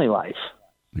family life.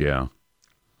 Yeah.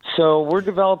 So we're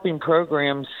developing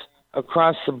programs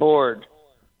across the board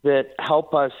that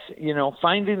help us.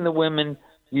 Finding the women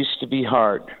used to be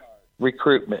hard,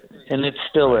 recruitment, and it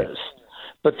still is.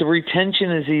 But the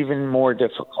retention is even more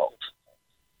difficult.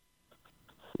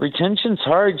 Retention's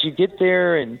hard. You get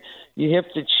there and you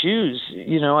have to choose.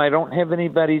 I don't have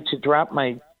anybody to drop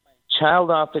my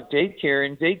child off at daycare,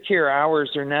 and daycare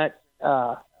hours are not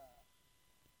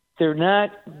they're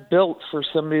not built for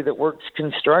somebody that works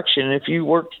construction. If you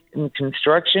work in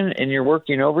construction and you're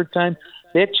working overtime,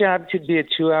 that job could be a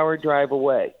 2-hour drive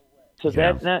away. So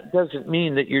that doesn't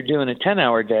mean that you're doing a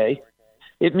 10-hour day.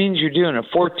 It means you're doing a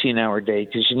 14-hour day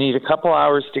because you need a couple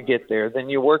hours to get there. Then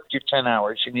you work your 10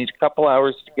 hours. You need a couple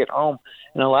hours to get home.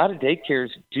 And a lot of daycares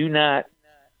do not,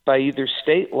 by either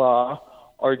state law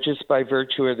or just by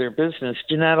virtue of their business,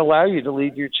 do not allow you to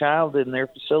leave your child in their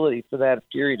facility for that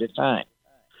period of time.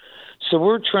 So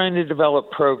we're trying to develop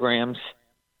programs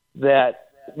that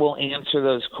will answer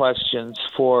those questions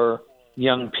for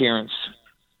young parents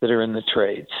that are in the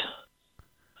trades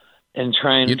and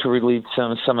trying to relieve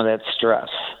some of that stress.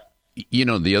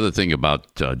 The other thing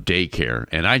about daycare,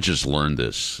 and I just learned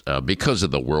this, because of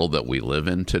the world that we live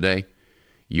in today,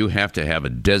 you have to have a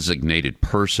designated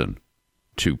person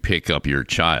to pick up your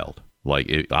child.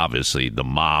 Obviously, the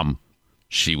mom,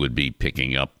 she would be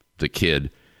picking up the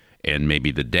kid and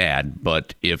maybe the dad.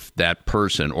 But if that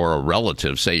person or a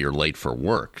relative, say you're late for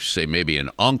work, say maybe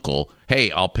an uncle, hey,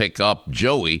 I'll pick up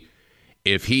Joey.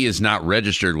 If he is not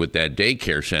registered with that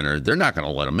daycare center, they're not going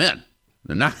to let him in.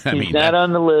 They're not. He's not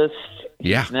on the list.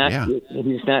 Yeah, he's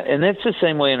not, and that's the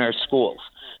same way in our schools.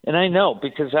 And I know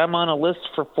because I'm on a list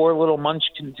for 4 little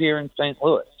munchkins here in St.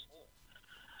 Louis.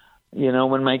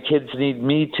 When my kids need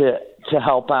me to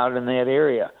help out in that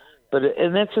area,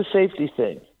 and that's a safety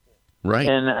thing, right?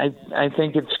 And I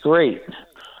think it's great.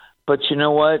 But you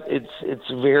know what?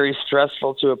 It's very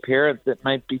stressful to a parent that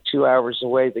might be 2 hours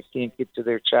away that can't get to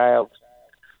their child.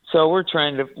 So we're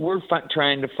trying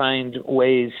to find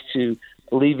ways to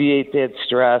alleviate that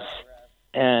stress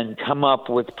and come up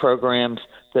with programs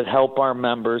that help our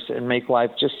members and make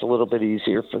life just a little bit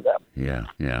easier for them.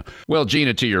 Yeah. Well,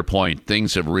 Gina, to your point,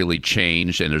 things have really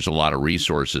changed, and there's a lot of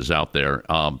resources out there.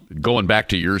 Going back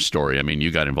to your story, I mean, you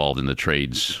got involved in the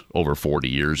trades over 40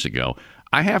 years ago.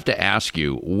 I have to ask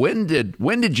you, when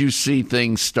did you see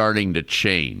things starting to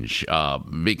change?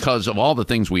 Because of all the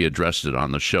things we addressed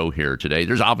on the show here today,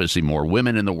 there's obviously more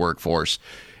women in the workforce,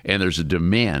 and there's a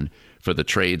demand for the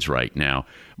trades right now.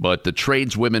 But the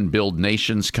Trades Women Build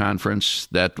Nations Conference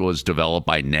that was developed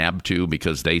by NABTU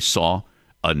because they saw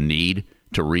a need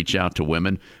to reach out to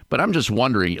women. But I'm just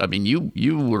wondering, I mean,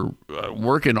 you were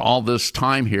working all this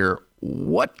time here.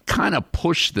 What kind of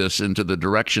pushed this into the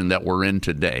direction that we're in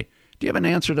today? Do you have an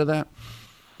answer to that?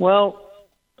 Well,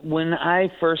 when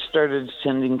I first started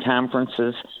attending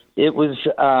conferences, it was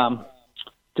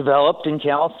developed in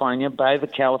California by the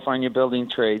California Building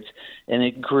Trades, and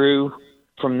it grew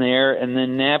from there. And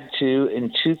then NABTU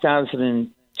in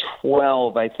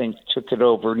 2012, I think, took it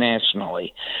over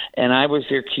nationally. And I was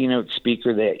their keynote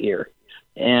speaker that year.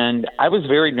 And I was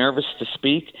very nervous to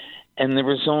speak, and there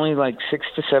was only like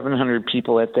 600 to 700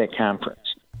 people at that conference.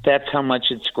 That's how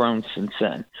much it's grown since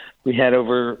then. We had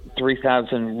over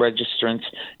 3,000 registrants,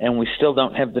 and we still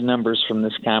don't have the numbers from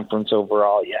this conference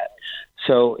overall yet.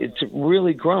 So it's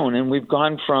really grown, and we've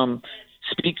gone from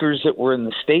speakers that were in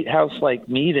the State House like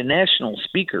me to national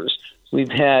speakers.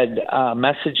 We've had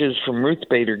messages from Ruth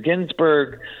Bader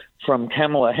Ginsburg, from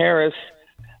Kamala Harris.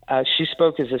 She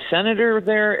spoke as a senator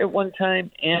there at one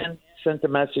time and sent a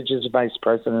message as vice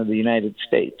president of the United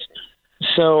States.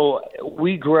 So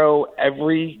we grow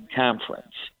every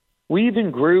conference. We even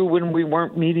grew when we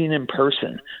weren't meeting in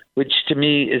person, which to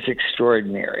me is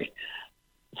extraordinary.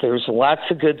 there's lots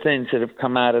of good things that have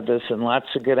come out of this, and lots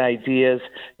of good ideas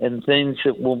and things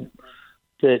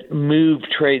that move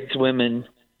tradeswomen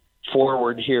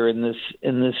forward here in this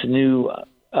new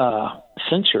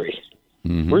century.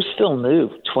 Mm-hmm. We're still new,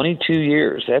 22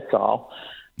 years. That's all.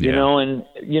 You know, and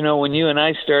when you and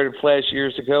I started Flash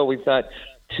years ago, we thought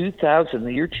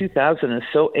the year 2000 is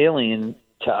so alien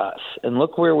to us, and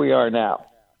look where we are now.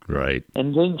 Right.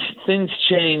 And things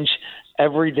change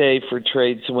every day for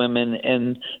tradeswomen,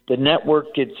 and the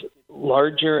network gets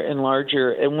larger and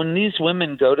larger. And when these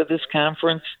women go to this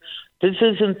conference, this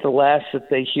isn't the last that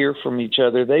they hear from each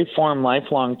other. They form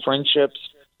lifelong friendships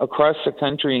across the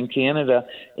country in Canada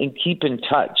and keep in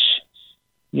touch,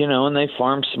 and they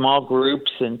form small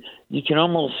groups, and you can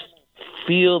almost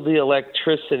feel the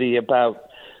electricity about,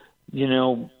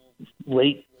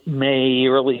 late May,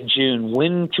 early June.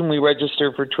 When can we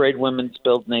register for Trade Women's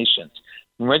Build Nations?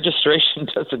 And registration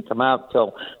doesn't come out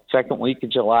till second week of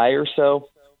July or so,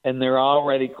 and they're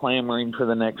already clamoring for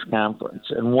the next conference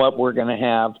and what we're going to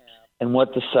have and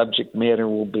what the subject matter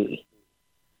will be.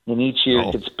 And each year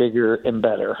it gets bigger and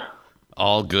better.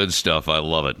 All good stuff. I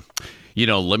love it.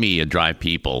 Let me drive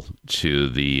people to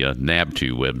the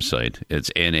NABTU website.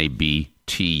 It's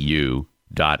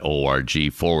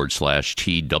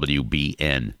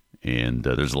nabtu.org/TWBN. And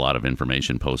there's a lot of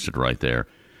information posted right there.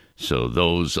 So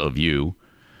those of you,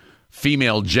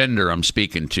 female gender I'm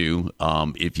speaking to,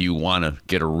 if you want to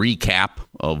get a recap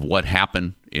of what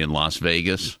happened in Las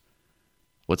Vegas,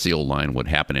 what's the old line? What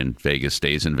happened in Vegas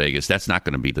stays in Vegas. That's not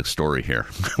going to be the story here.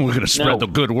 We're going to spread the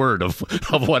good word of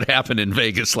what happened in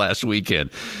Vegas last weekend.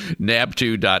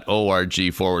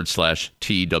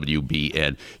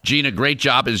 nabtu.org/TWBN. Gina, great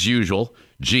job as usual.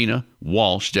 Gina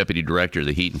Walsh, Deputy Director of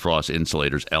the Heat and Frost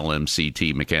Insulators,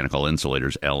 LMCT, Mechanical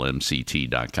Insulators,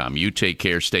 LMCT.com. You take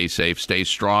care, stay safe, stay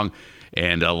strong,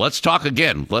 and let's talk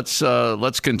again. Let's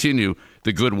continue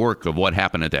the good work of what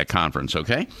happened at that conference,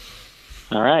 okay?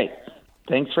 All right.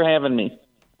 Thanks for having me.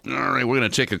 All right, we're going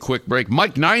to take a quick break.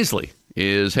 Mike Nisley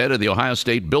is head of the Ohio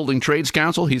State Building Trades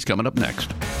Council. He's coming up next.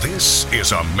 This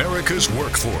is America's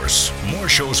Workforce. More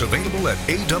shows available at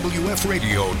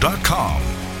awfradio.com.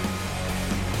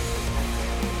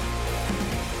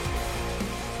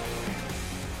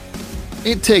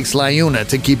 It takes LIUNA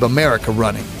to keep America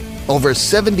running. Over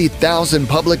 70,000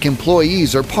 public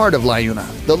employees are part of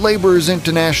LIUNA, the Laborers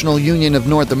International Union of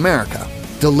North America,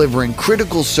 delivering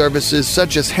critical services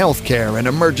such as healthcare and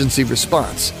emergency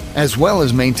response, as well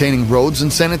as maintaining roads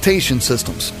and sanitation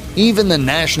systems. Even the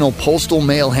National Postal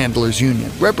Mail Handlers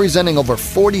Union, representing over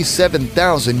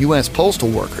 47,000 U.S. postal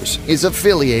workers, is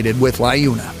affiliated with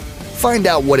LIUNA. Find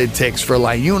out what it takes for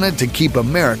LIUNA to keep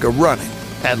America running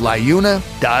at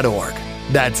LIUNA.org.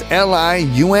 That's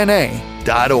LIUNA.org.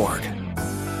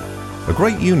 A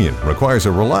great union requires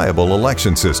a reliable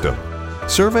election system.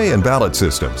 Survey and Ballot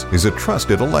Systems is a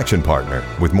trusted election partner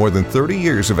with more than 30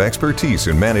 years of expertise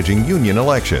in managing union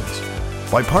elections.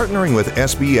 By partnering with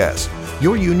SBS,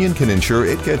 your union can ensure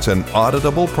it gets an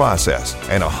auditable process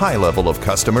and a high level of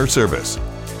customer service.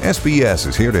 SBS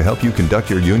is here to help you conduct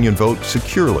your union vote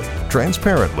securely,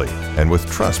 transparently, and with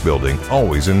trust building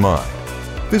always in mind.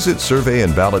 Visit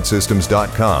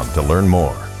surveyandballotsystems.com to learn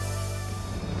more.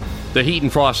 The Heat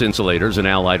and Frost Insulators and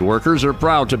Allied Workers are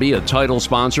proud to be a title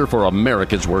sponsor for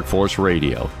America's Workforce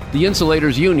Radio. The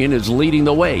Insulators Union is leading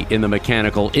the way in the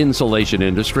mechanical insulation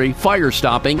industry, fire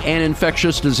stopping, and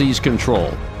infectious disease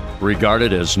control.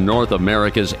 Regarded as North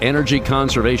America's energy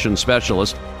conservation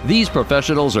specialists, these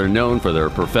professionals are known for their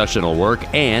professional work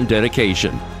and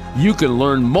dedication. You can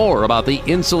learn more about the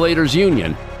Insulators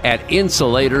Union at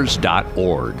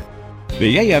insulators.org.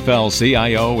 The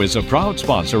AFL-CIO is a proud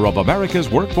sponsor of America's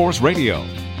Workforce Radio.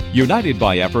 United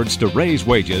by efforts to raise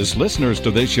wages, listeners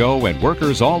to this show and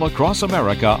workers all across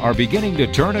America are beginning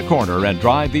to turn a corner and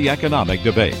drive the economic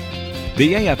debate.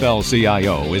 The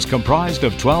AFL-CIO is comprised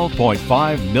of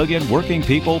 12.5 million working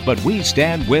people, but we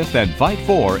stand with and fight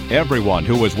for everyone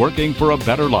who is working for a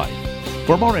better life.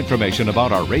 For more information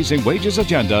about our Raising Wages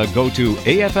agenda, go to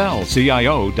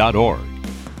aflcio.org.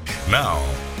 Now,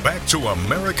 back to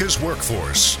America's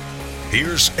Workforce.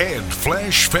 Here's Ed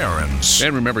Flash Ferens.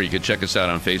 And remember, you can check us out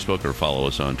on Facebook or follow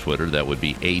us on Twitter. That would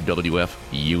be AWF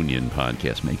Union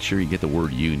Podcast. Make sure you get the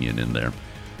word union in there.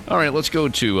 All right, let's go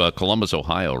to Columbus,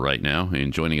 Ohio right now.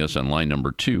 And joining us on line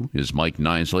number 2 is Mike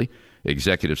Nisley,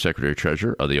 Executive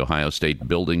Secretary-Treasurer of the Ohio State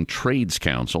Building Trades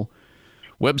Council.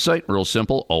 Website, real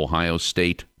simple,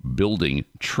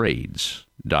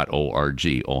 ohiostatebuildingtrades.org.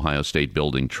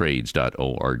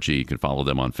 ohiostatebuildingtrades.org. You can follow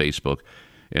them on Facebook,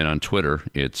 and on Twitter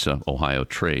it's Ohio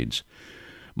Trades.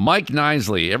 Mike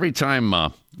Nisley, every time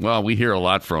we hear a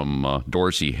lot from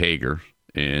Dorsey Hager,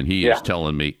 And he is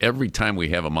telling me every time we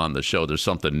have him on the show, there's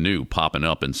something new popping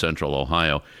up in Central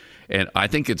Ohio. And I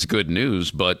think it's good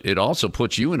news, but it also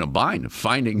puts you in a bind,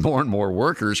 finding more and more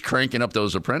workers, cranking up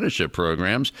those apprenticeship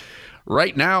programs.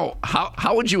 Right now,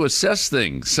 how would you assess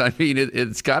things? I mean,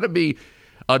 it's got to be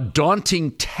a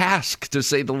daunting task, to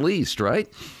say the least, right?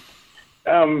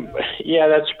 Yeah,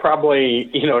 that's probably,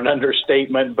 an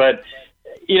understatement. But,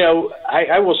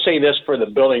 I will say this for the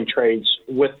building trades,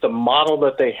 with the model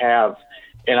that they have,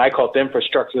 and I call it the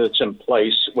infrastructure that's in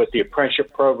place with the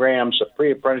apprenticeship programs, the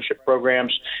pre-apprenticeship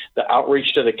programs, the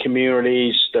outreach to the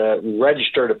communities, the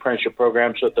registered apprenticeship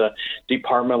programs with the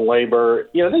Department of Labor.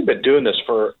 They've been doing this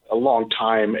for a long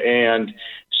time. And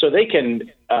so they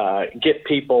can get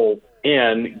people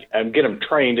in and get them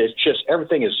trained. It's just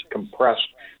everything is compressed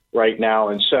right now.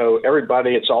 And so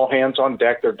everybody, it's all hands on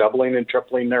deck. They're doubling and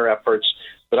tripling their efforts.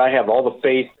 But I have all the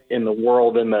faith in the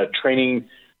world in the training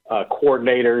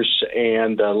coordinators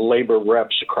and labor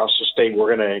reps across the state.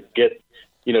 We're going to get,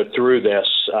 through this.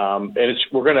 And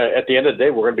we're going to, at the end of the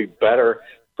day, we're going to be better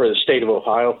for the state of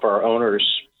Ohio, for our owners,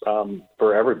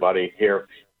 for everybody here.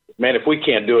 Man, if we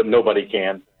can't do it, nobody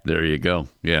can. There you go.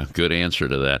 Yeah, good answer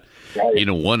to that.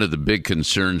 Right. One of the big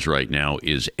concerns right now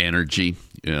is energy.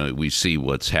 We see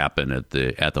what's happened at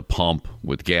the pump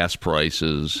with gas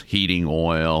prices, heating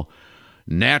oil.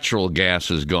 Natural gas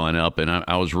has gone up, and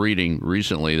I was reading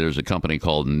recently there's a company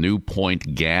called New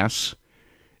Point Gas.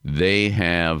 They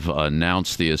have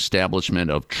announced the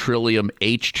establishment of Trillium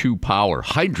H2 Power,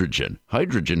 hydrogen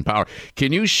power.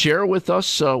 Can you share with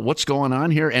us what's going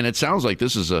on here? And it sounds like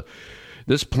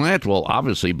this plant will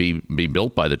obviously be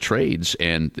built by the trades,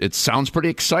 and it sounds pretty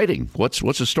exciting. What's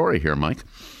the story here, Mike?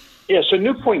 Yeah, so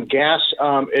New Point Gas,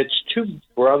 it's two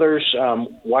brothers,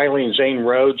 Wiley and Zane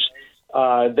Rhodes.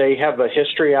 They have a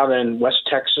history out in West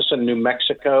Texas and New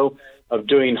Mexico of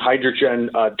doing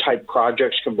hydrogen-type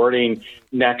projects, converting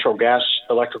natural gas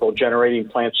electrical generating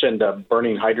plants into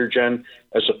burning hydrogen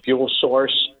as a fuel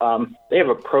source. They have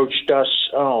approached us,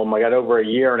 over a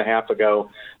year and a half ago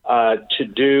to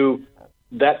do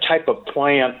that type of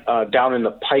plant down in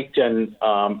the Piketon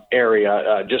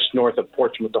area, just north of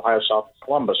Portsmouth, Ohio, south of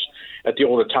Columbus, at the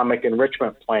old atomic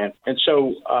enrichment plant. And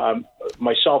so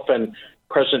myself and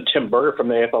President Tim Berger from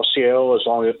the AFL-CIO,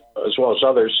 as well as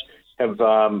others, have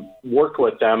worked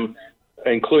with them,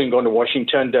 including going to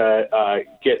Washington to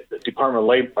get the Department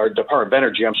of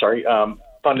Energy,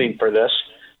 funding for this.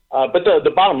 But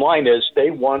the bottom line is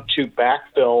they want to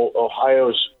backfill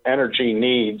Ohio's energy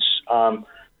needs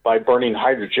by burning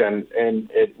hydrogen, and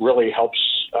it really helps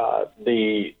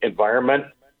the environment.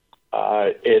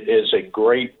 It is a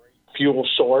great fuel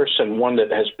source and one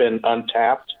that has been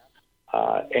untapped.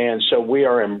 And so we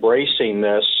are embracing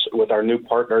this with our new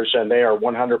partners, and they are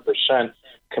 100%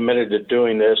 committed to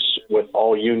doing this with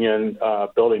all union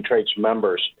building trades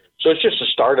members. So it's just the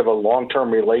start of a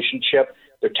long-term relationship.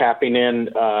 They're tapping in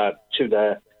to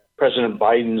the President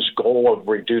Biden's goal of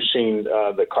reducing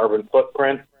the carbon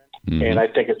footprint. Mm-hmm. And I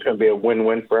think it's going to be a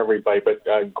win-win for everybody, but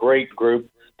a great group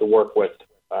to work with,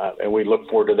 and we look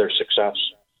forward to their success.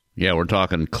 Yeah, we're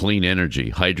talking clean energy,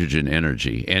 hydrogen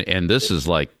energy, and this is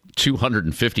like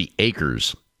 250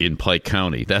 acres in Pike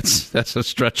County. That's a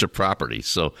stretch of property.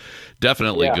 So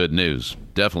definitely good news.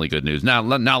 Definitely good news. Now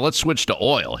let's switch to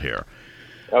oil here.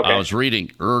 Okay. I was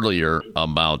reading earlier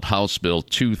about House Bill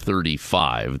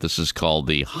 235. This is called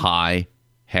the High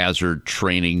Hazard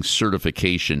Training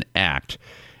Certification Act.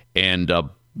 And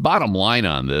bottom line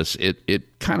on this,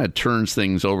 it kind of turns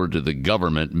things over to the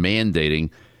government,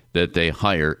 mandating that they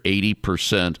hire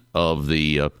 80% of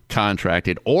the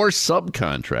contracted or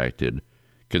subcontracted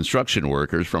construction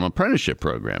workers from apprenticeship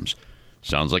programs.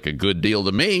 Sounds like a good deal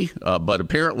to me, but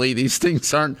apparently these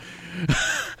things aren't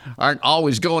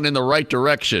always going in the right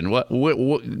direction. What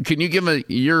can you give me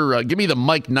the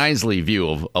Mike Nisley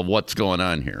view of what's going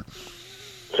on here?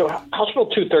 So House Bill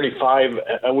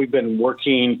 235, we've been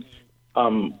working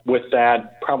with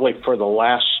that probably for the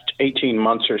last 18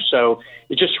 months or so.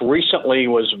 It just recently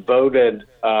was voted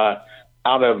out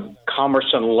of Commerce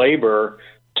and Labor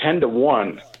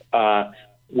 10-1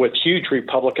 with huge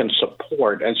Republican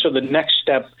support. And so the next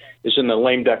step is in the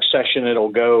lame duck session. It'll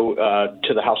go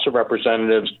to the House of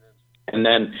Representatives, and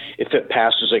then if it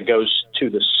passes, it goes to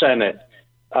the Senate.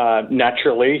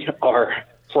 Naturally, our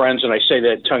friends, and I say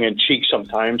that tongue-in-cheek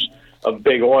sometimes, of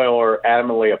big oil are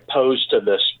adamantly opposed to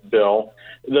this bill.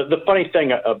 The funny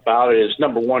thing about it is,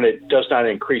 number one, it does not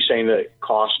increase any of the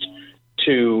cost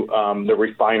to the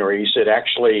refineries. It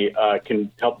actually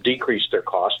can help decrease their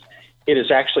cost. It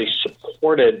is actually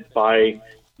supported by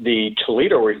the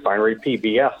Toledo refinery,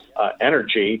 PBF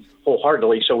Energy,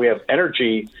 wholeheartedly. So we have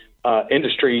energy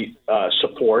industry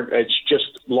support. It's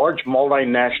just large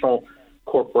multinational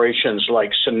corporations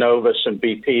like Synovus and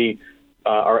BP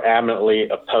are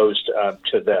adamantly opposed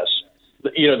to this.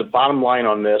 The bottom line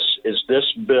on this is this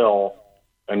bill,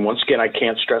 and once again, I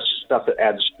can't stress enough, it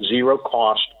adds zero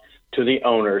cost to the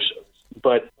owners,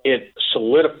 but it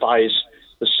solidifies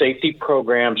the safety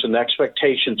programs and the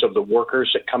expectations of the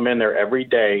workers that come in there every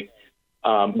day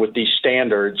with these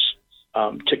standards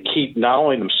to keep not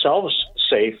only themselves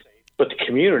safe, but the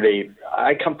community.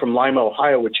 I come from Lima,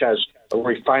 Ohio, which has a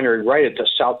refinery right at the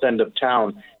south end of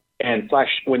town. And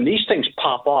Flash, when these things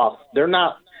pop off, they're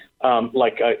not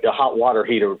like a hot water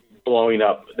heater blowing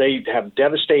up. They have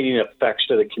devastating effects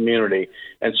to the community.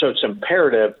 And so it's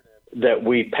imperative that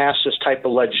we pass this type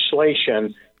of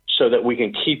legislation so that we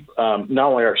can keep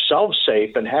not only ourselves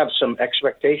safe and have some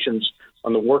expectations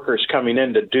on the workers coming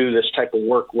in to do this type of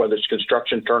work, whether it's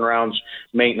construction, turnarounds,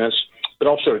 maintenance, but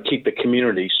also to keep the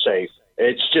community safe.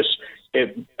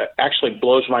 It actually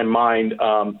blows my mind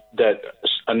that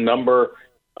a number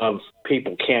of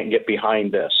people can't get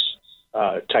behind this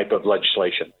type of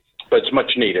legislation. But it's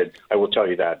much needed, I will tell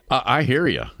you that. I hear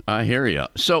you.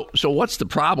 So what's the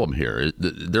problem here?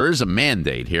 There is a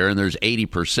mandate here, and there's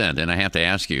 80%. And I have to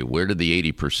ask you, where did the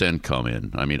 80% come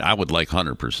in? I mean, I would like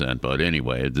 100%, but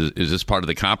anyway, is this part of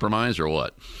the compromise or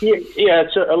what? Yeah,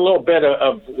 it's a little bit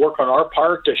of work on our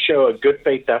part to show a good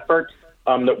faith effort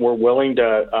that we're willing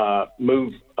to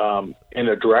move in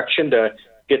a direction to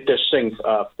get this thing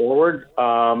forward.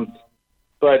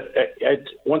 But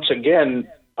once again,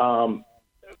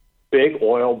 big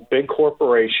oil, big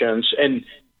corporations, and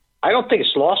I don't think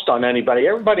it's lost on anybody.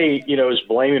 Everybody, is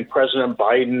blaming President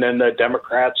Biden and the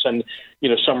Democrats and,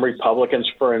 some Republicans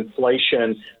for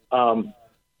inflation.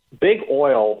 Big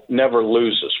oil never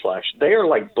loses, Flash. They are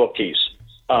like bookies.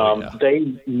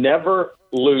 They never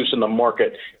lose in the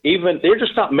market. They're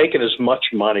just not making as much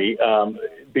money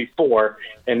before.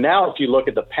 And now if you look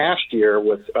at the past year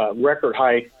with record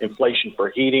high inflation for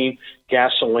heating,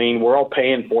 gasoline, we're all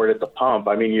paying for it at the pump.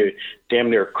 I mean, you damn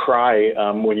near cry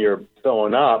when you're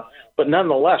filling up. But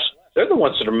nonetheless, they're the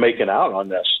ones that are making out on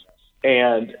this.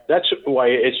 And that's why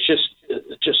it's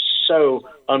just so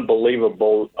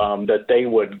unbelievable that they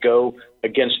would go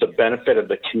against the benefit of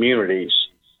the communities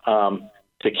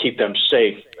to keep them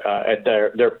safe at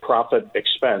their profit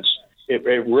expense. It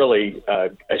really,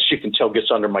 as you can tell,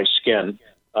 gets under my skin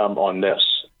on this.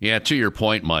 Yeah, to your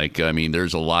point, Mike, I mean,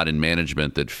 there's a lot in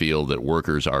management that feel that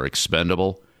workers are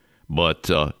expendable, but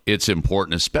it's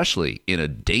important, especially in a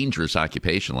dangerous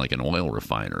occupation like an oil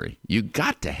refinery. You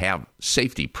got to have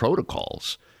safety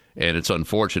protocols, and it's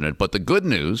unfortunate. But the good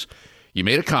news, you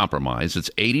made a compromise. It's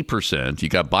 80%. You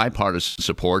got bipartisan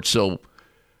support. So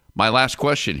my last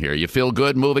question here, you feel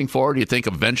good moving forward? Do you think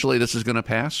eventually this is going to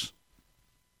pass?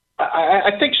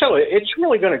 I think so. It's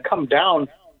really going to come down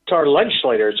to our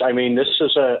legislators. I mean, this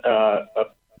is a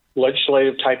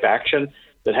legislative type action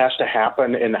that has to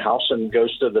happen in the House and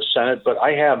goes to the Senate. But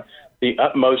I have the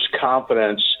utmost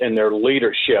confidence in their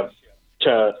leadership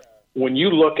when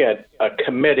you look at a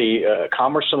committee,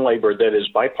 Commerce and Labor, that is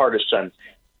bipartisan,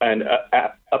 and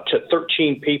up to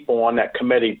 13 people on that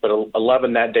committee, but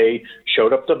 11 that day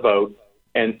showed up to vote,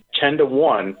 and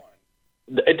 10-1.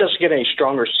 It doesn't get any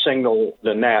stronger signal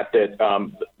than that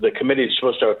the committee is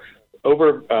supposed to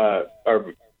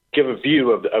or give a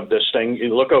view of this thing.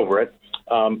 You look over it,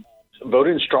 vote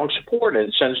in strong support, and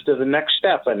it sends to the next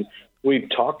step. And we've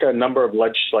talked to a number of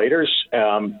legislators,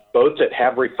 both that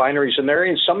have refineries in there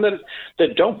and some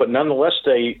that don't, but nonetheless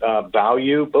they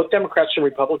value, both Democrats and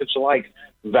Republicans alike,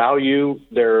 value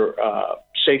their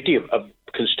safety of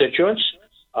constituents,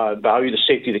 value the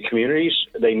safety of the communities.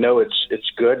 They know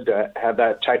it's good to have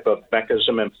that type of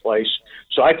mechanism in place.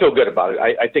 So I feel good about it.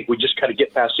 I think we just got to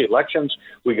get past the elections.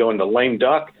 We go into lame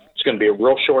duck. It's going to be a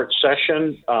real short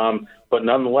session, but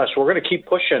nonetheless, we're going to keep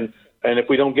pushing. And if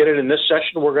we don't get it in this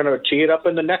session, we're going to tee it up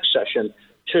in the next session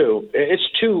too. It's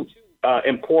too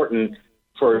important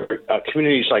for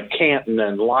communities like Canton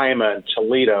and Lima and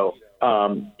Toledo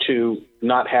to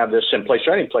not have this in place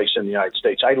or any place in the United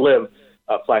States. I live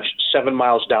Flash 7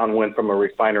 miles downwind from a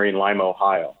refinery in Lima,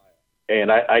 Ohio.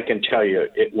 And I can tell you,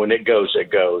 when it goes, it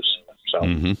goes. So.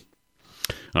 Mm-hmm.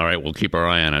 All right, we'll keep our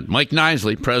eye on it. Mike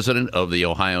Nisley, president of the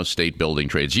Ohio State Building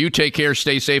Trades. You take care,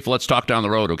 stay safe. Let's talk down the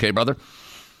road, okay, brother?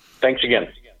 Thanks again.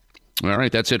 All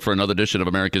right, that's it for another edition of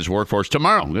America's Workforce.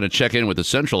 Tomorrow, I'm going to check in with the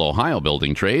Central Ohio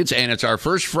Building Trades, and it's our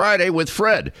first Friday with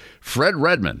Fred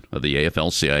Redmond of the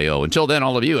AFL-CIO. Until then,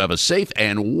 all of you have a safe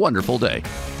and wonderful day.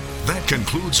 That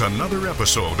concludes another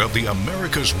episode of the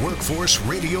America's Workforce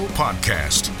Radio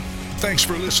Podcast. Thanks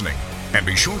for listening, and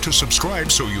be sure to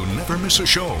subscribe so you never miss a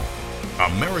show.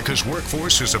 America's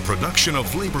Workforce is a production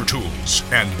of Labor Tools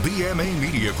and BMA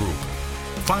Media Group.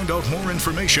 Find out more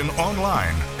information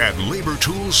online at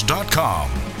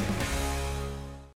labortools.com.